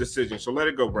 really good decisions. So let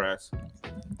it go, Brass.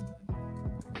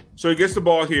 So he gets the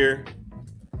ball here.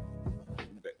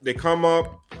 They come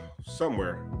up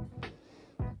somewhere.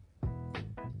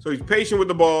 So he's patient with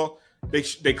the ball.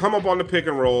 They come up on the pick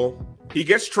and roll. He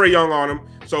gets Trae Young on him.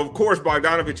 So, of course,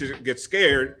 Bogdanovich gets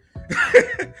scared.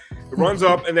 Runs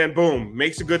up and then boom,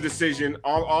 makes a good decision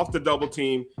off the double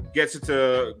team, gets it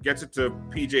to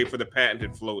PJ for the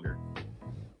patented floater.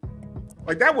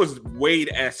 Like that was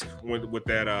Wade-esque with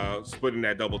that splitting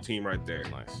that double team right there.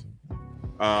 nice.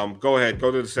 Go ahead,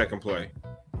 go to the second play.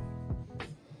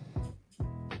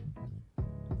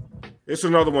 It's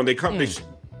another one. They come.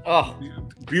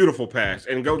 Beautiful pass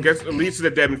and leads to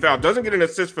the Dedmon foul. Doesn't get an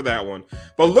assist for that one,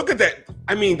 but look at that.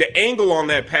 I mean, the angle on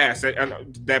that pass,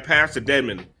 that pass to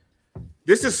Dedmon.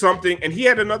 This is something, and he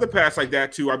had another pass like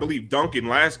that too. I believe Duncan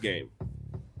last game,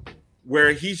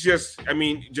 where he's just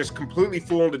completely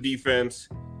fooling the defense,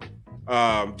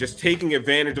 just taking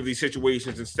advantage of these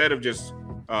situations instead of just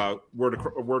word to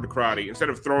karate. Instead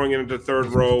of throwing it into the third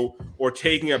row or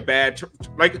taking a bad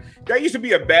that used to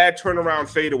be a bad turnaround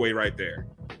fadeaway right there.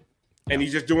 And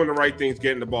he's just doing the right things,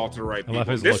 getting the ball to the right people. I love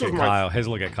his look at Kyle. His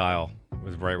look at Kyle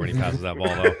was right when he passes that ball,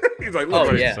 though. He's like,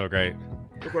 look, so great.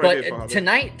 But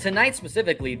tonight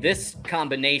specifically, this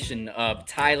combination of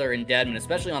Tyler and Dedmon,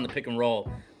 especially on the pick and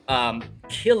roll,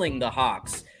 killing the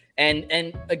Hawks.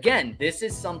 And again, this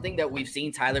is something that we've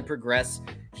seen Tyler progress.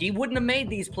 He wouldn't have made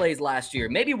these plays last year.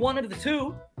 Maybe one of the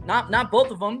two, not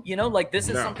both of them. This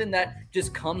is something that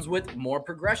just comes with more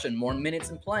progression, more minutes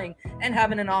in playing, and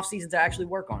having an offseason to actually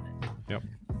work on it. Yep.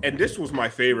 And this was my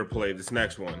favorite play, this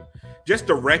next one. Just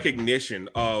the recognition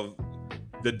of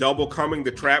the double coming,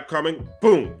 the trap coming,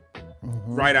 boom,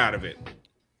 right out of it.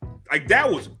 Like, that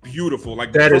was beautiful.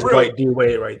 Like, that is Dwight D.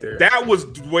 Wade right there. That was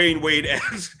Dwayne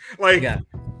Wade-esque.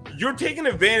 You're taking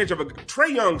advantage of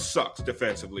Trae Young sucks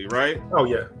defensively, right? Oh,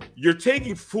 yeah. You're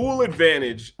taking full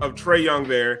advantage of Trae Young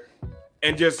there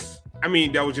and just I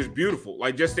mean, that was just beautiful.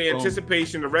 Like just the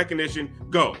anticipation, the recognition,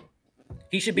 go.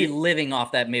 He should be living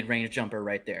off that mid-range jumper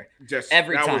right there. Just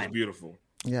every time. That was beautiful.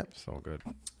 Yep. So good.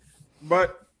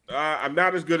 But I'm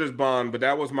not as good as Bond, but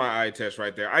that was my eye test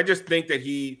right there. I just think that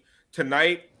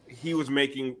tonight he was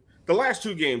making the last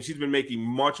 2 games. He's been making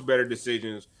much better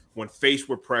decisions when faced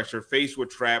with pressure, faced with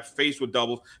traps, faced with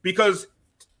doubles. Because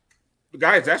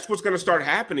guys, that's what's going to start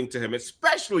happening to him,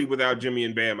 especially without Jimmy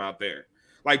and Bam out there.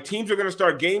 Like teams are going to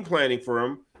start game planning for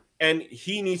him, and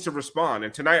he needs to respond.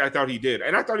 And tonight, I thought he did,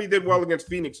 and I thought he did well against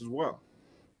Phoenix as well.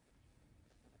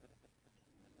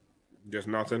 Just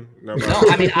nothing. No,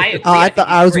 I mean, I agree.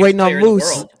 I was waiting on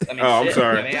Moose. I mean, I'm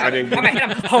sorry. I didn't. I'm gonna hit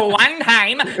him one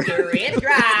time. Great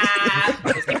drive.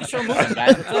 Just keep the show moving,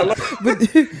 guys.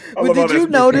 But did you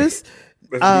notice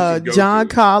John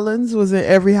Collins was in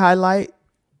every highlight?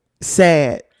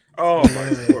 Sad. Oh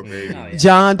my poor baby. Oh, yeah.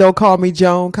 John, don't call me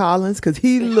Joan Collins because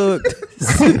he looked.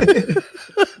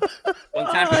 One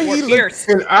time for 4 years.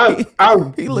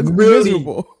 And he looked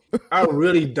miserable. I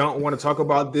really don't want to talk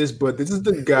about this, but this is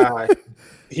the guy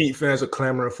Heat fans are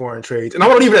clamoring for in trades. And I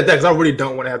want to leave it at that because I really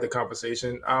don't want to have the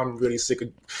conversation. I'm really sick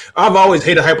of. I've always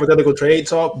hated hypothetical trade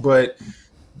talk, but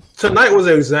tonight was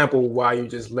an example why you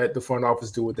just let the front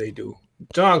office do what they do.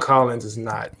 John Collins is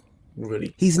not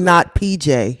really. He's not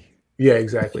PJ. Yeah,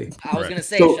 exactly. I was going to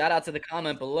say, shout out to the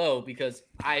comment below because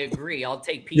I agree. I'll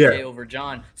take PJ over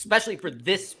John, especially for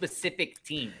this specific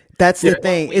team. That's the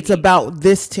thing. It's about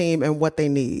this team and what they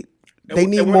need. They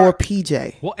need more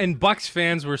PJ. Well, and Bucks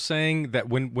fans were saying that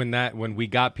when we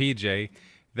got PJ,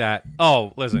 that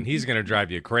listen, he's going to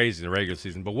drive you crazy in the regular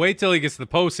season, but wait till he gets to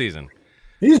the postseason.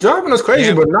 He's driving us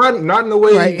crazy, but not in the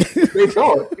way they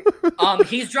thought.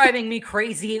 He's driving me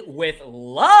crazy with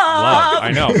love.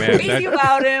 I know, man. Crazy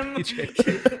about him.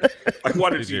 I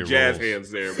wanted to see jazz hands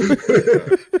there.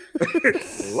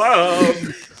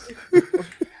 Love.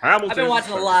 Hamilton. I've been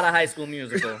watching a lot of High School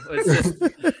Musical.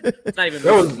 It's not even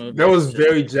that was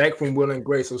very Jack from Will and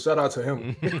Grace, so shout out to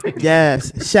him.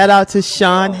 Yes. Shout out to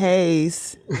Sean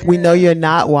Hayes. We know you're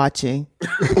not watching.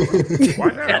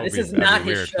 Why not? Yeah, this is not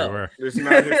his show. This is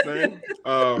not his thing.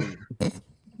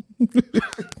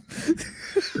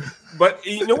 But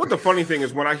you know what the funny thing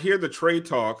is? When I hear the trade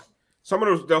talk,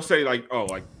 they'll say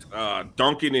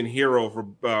Duncan and Hero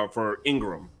for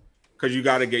Ingram. Because you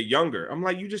got to get younger. I'm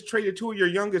like, you just traded 2 of your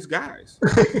youngest guys.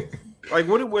 Like,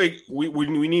 what do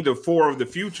we need the 4 of the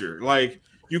future? Like,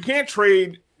 you can't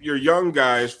trade your young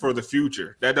guys for the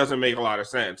future. That doesn't make a lot of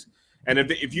sense. And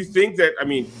if you think that,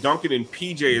 Duncan and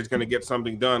PJ is going to get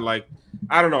something done, like,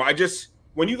 I don't know.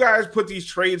 When you guys put these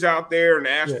trades out there and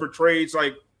ask for trades,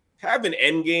 like, have an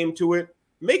end game to it.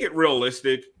 Make it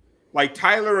realistic. Like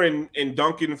Tyler and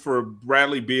Duncan for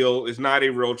Bradley Beal is not a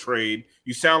real trade.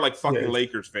 You sound like fucking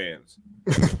Lakers fans.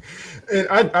 And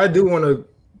I do want to,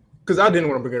 because I didn't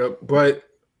want to bring it up, but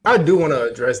I do want to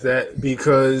address that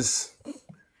because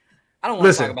I don't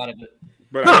want to talk about it.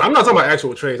 But I'm not talking about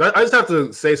actual trades. I just have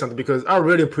to say something because I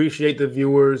really appreciate the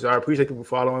viewers. I appreciate people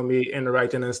following me,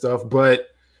 interacting and stuff. But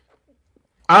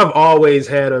I've always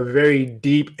had a very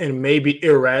deep and maybe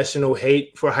irrational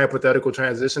hate for hypothetical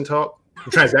transaction talk.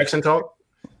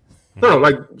 No,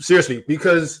 like seriously,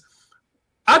 because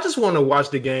I just want to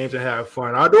watch the games and have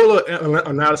fun. I'll do a little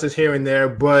analysis here and there,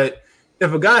 but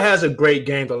if a guy has a great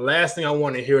game, the last thing I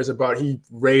want to hear is about he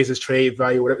raised his trade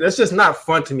value, whatever. That's just not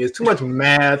fun to me. It's too much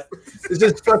math. It's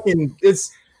just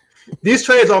these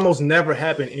trades almost never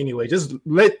happen anyway. You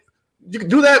can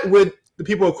do that with the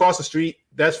people across the street.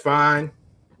 That's fine.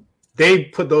 They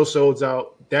put those shows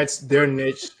out. That's their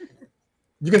niche.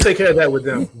 You can take care of that with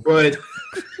them. But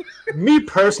me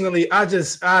personally,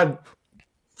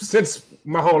 since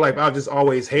my whole life, I've just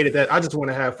always hated that. I just want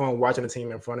to have fun watching the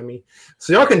team in front of me.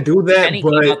 So y'all can do that.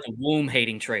 Anything about the womb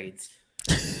hating trades.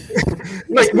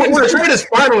 Like when the trade is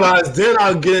finalized, then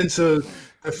I'll get into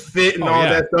the fit and all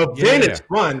that stuff. Then it's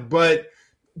fun. But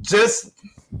just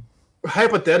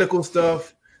hypothetical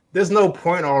stuff, there's no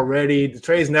point already. The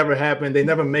trades never happen. They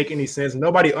never make any sense.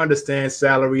 Nobody understands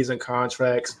salaries and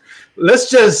contracts. Let's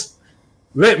just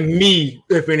let me,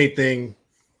 if anything,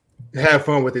 have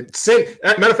fun with it.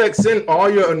 Matter of fact, send all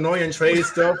your annoying trade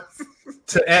stuff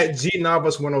to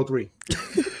 @GNavas103.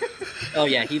 Oh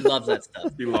yeah, he loves that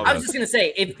stuff. I was just gonna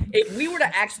say, if we were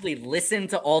to actually listen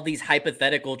to all these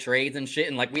hypothetical trades and shit,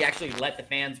 and like we actually let the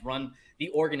fans run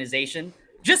the organization,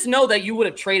 just know that you would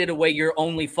have traded away your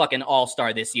only fucking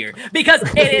all-star this year because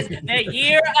it is the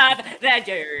year of the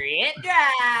Durant draft.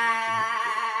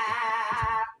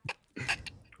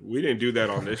 We didn't do that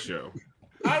on this show.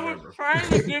 I was trying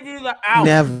to give you the out.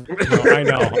 Never. No, I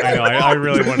know. I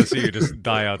really want to see you just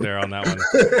die out there on that one.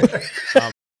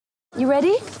 You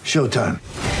ready? Showtime.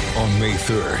 On May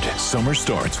 3rd, summer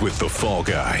starts with The Fall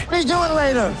Guy. Let's do it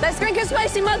later. Let's drink a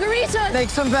spicy margarita. Make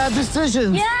some bad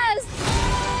decisions. Yes.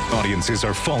 Audiences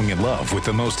are falling in love with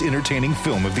the most entertaining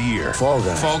film of the year. Fall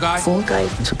Guy. Fall Guy? Fall Guy.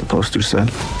 That's what the poster said.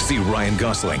 See Ryan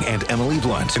Gosling and Emily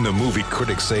Blunt in the movie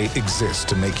critics say exists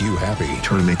to make you happy.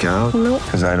 Trying to make it out? Nope.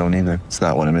 Because I don't either. It's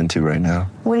not what I'm into right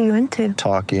now. What are you into?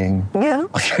 Talking. Yeah.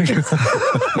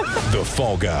 The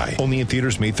Fall Guy. Only in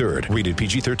theaters May 3rd. Rated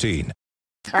PG-13.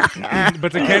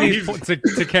 But to Kenny's He's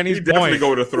definitely point,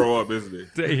 going to throw up, isn't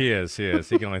he? He is. He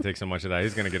can only take so much of that.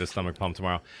 He's going to get his stomach pumped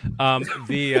tomorrow.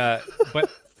 But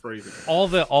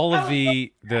all of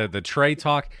the Trey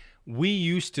talk, we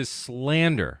used to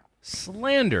slander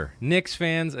Knicks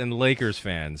fans and Lakers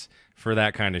fans for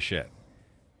that kind of shit.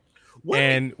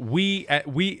 And we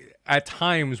at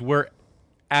times were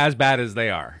as bad as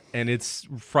they are, and it's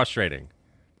frustrating.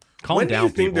 Calm down, When do you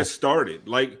think this started?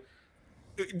 Like,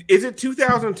 is it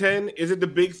 2010? Is it the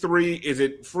big three? Is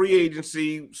it free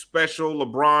agency, special,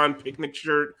 LeBron, picnic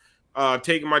shirt,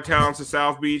 taking my talents to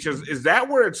South Beach? Is that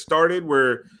where it started,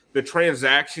 where the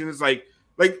transactions, like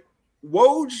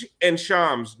Woj and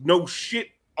Shams know shit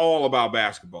all about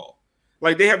basketball.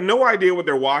 Like, they have no idea what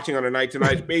they're watching on a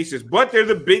night-to-night basis, but they're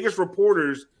the biggest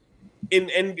reporters in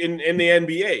the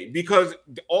NBA because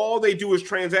all they do is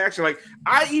transaction. Like,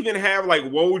 I even have, like,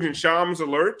 Woj and Shams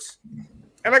alerts.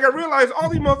 And like I realized all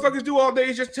these motherfuckers do all day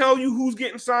is just tell you who's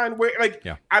getting signed where. Like,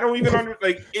 yeah. I don't even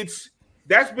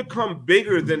that's become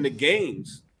bigger than the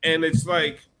games. And it's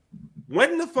like,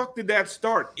 when the fuck did that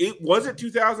start? Was it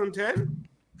 2010?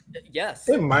 Yes.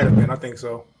 It might have been. I think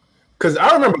so. Because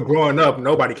I remember growing up,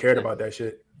 nobody cared about that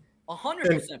shit.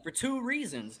 100% for two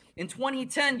reasons. In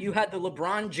 2010, you had the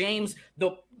LeBron James,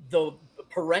 the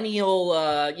perennial,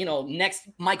 next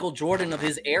Michael Jordan of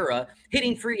his era,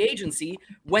 hitting free agency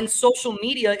when social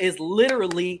media is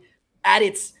literally at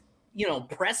its,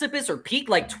 precipice or peak.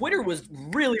 Like, Twitter was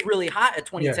really, really hot at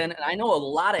 2010. Yeah. And I know a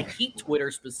lot of Heat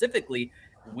Twitter specifically,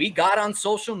 we got on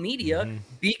social media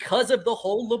because of the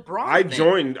whole LeBron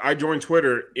thing. I joined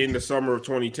Twitter in the summer of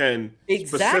 2010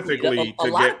 specifically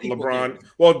to get LeBron. Did.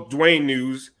 Well, Dwayne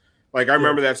news. Like, I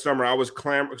remember that summer, I was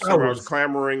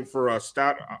clamoring for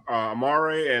Stout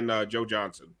Amare and Joe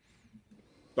Johnson.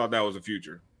 Thought that was the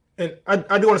future. And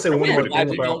I do want to say one more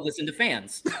thing about. Don't listen to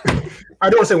fans. I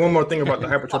do want to say one more thing about the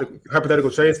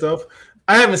hypothetical trade stuff.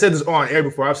 I haven't said this on air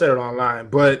before. I've said it online,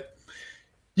 but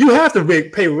you have to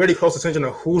pay really close attention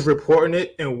to who's reporting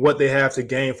it and what they have to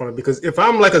gain from it. Because if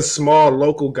I'm like a small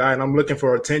local guy and I'm looking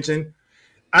for attention,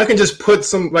 I can just put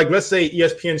some, like, let's say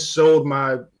ESPN showed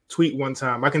my tweet one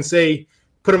time. I can say,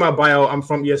 put in my bio, I'm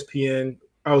from ESPN.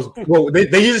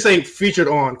 They usually say featured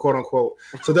on, quote unquote.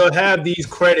 So they'll have these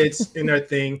credits in their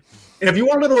thing. And if you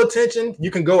want a little attention, you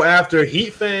can go after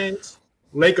Heat fans,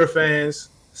 Laker fans,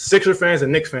 Sixer fans,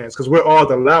 and Knicks fans, because we're all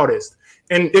the loudest.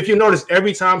 And if you notice,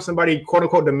 every time somebody, quote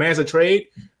unquote, demands a trade,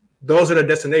 those are the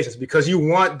destinations, because you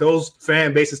want those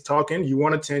fan bases talking, you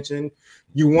want attention,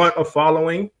 you want a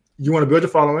following, you want to build a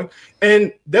following.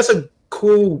 And that's a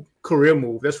cool career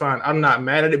move. That's fine. I'm not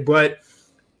mad at it, but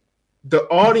the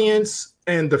audience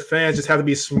and the fans just have to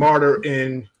be smarter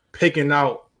in picking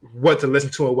out what to listen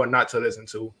to and what not to listen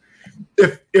to.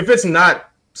 If it's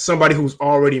not somebody who's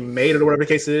already made it or whatever the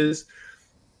case is,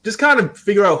 just kind of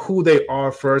figure out who they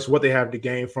are first, what they have to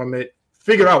gain from it.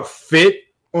 Figure out fit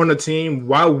on the team.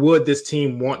 Why would this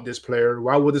team want this player?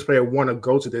 Why would this player want to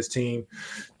go to this team?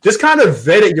 Just kind of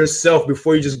vet it yourself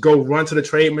before you just go run to the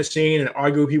trade machine and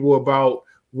argue with people about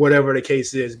whatever the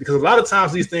case is. Because a lot of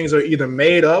times these things are either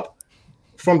made up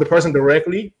from the person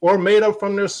directly or made up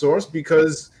from their source,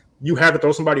 because you have to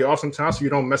throw somebody off sometimes so you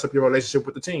don't mess up your relationship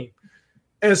with the team.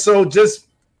 And so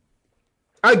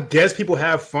I guess people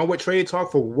have fun with trade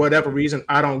talk for whatever reason.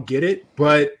 I don't get it,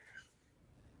 but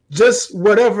just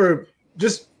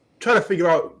try to figure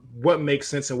out what makes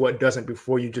sense and what doesn't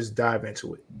before you just dive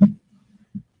into it.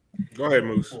 Go ahead,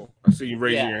 Moose. I see you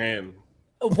raising your hand.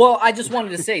 Well, I just wanted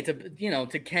to say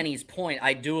to Kenny's point,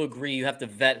 I do agree you have to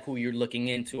vet who you're looking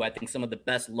into. I think some of the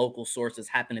best local sources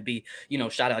happen to be,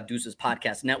 shout out Deuce's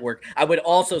Podcast Network. I would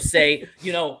also say,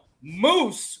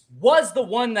 Moose was the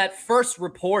one that first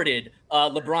reported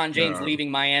LeBron James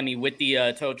leaving Miami with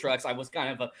the tow trucks. I was kind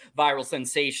of a viral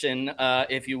sensation,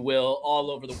 if you will, all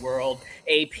over the world,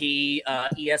 AP,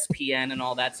 ESPN, and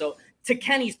all that. So to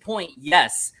Kenny's point,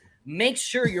 yes, make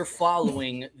sure you're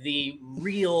following the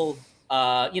real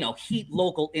Heat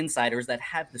local insiders that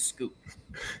have the scoop.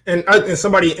 And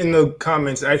somebody in the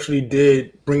comments actually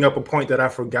did bring up a point that I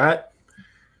forgot.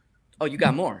 Oh, you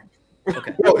got more?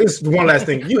 Okay. Well, it's one last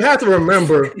thing. You have to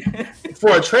remember,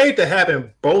 for a trade to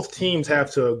happen, both teams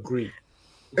have to agree.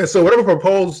 And so whatever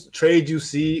proposed trade you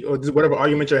see or whatever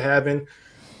argument you're having,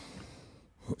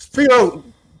 figure out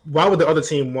why would the other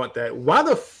team want that? Why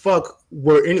the fuck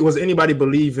was anybody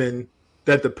believing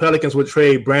that the Pelicans would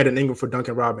trade Brandon Ingram for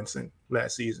Duncan Robinson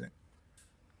last season?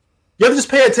 You have to just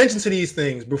pay attention to these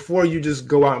things before you just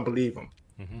go out and believe them.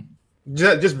 Mm-hmm.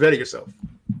 Just vet it yourself.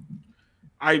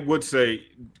 I would say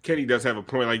Kenny does have a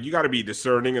point. Like, you got to be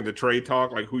discerning in the trade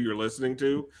talk, like who you're listening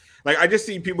to. Like, I just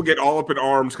see people get all up in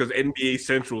arms because NBA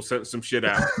Central sent some shit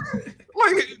out.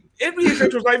 Like, NBA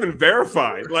Central's not even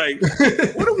verified. Like,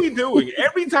 what are we doing?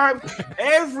 Every time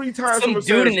some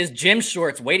dude in his gym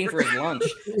shorts waiting for his lunch.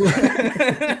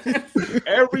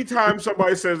 Every time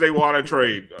somebody says they want to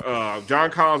trade, John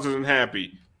Collins isn't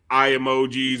happy. Eye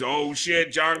emojis. Oh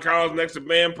shit, John Collins next to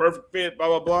man, perfect fit. Blah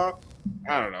blah blah.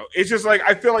 I don't know. It's just like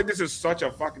I feel like this is such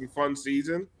a fucking fun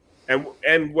season.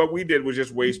 And what we did was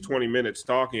just waste 20 minutes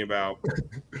talking about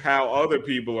how other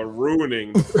people are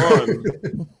ruining the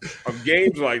fun of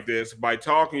games like this by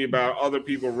talking about other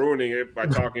people ruining it by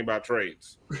talking about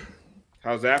trades.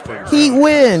 How's that for Heat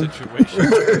win.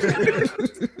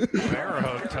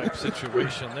 Pharaoh type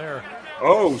situation there.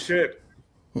 Oh, shit.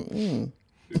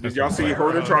 Did y'all see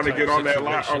Herter trying to get on that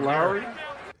on Lowry?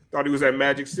 Thought he was at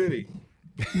Magic City.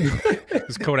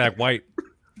 It's Kodak White.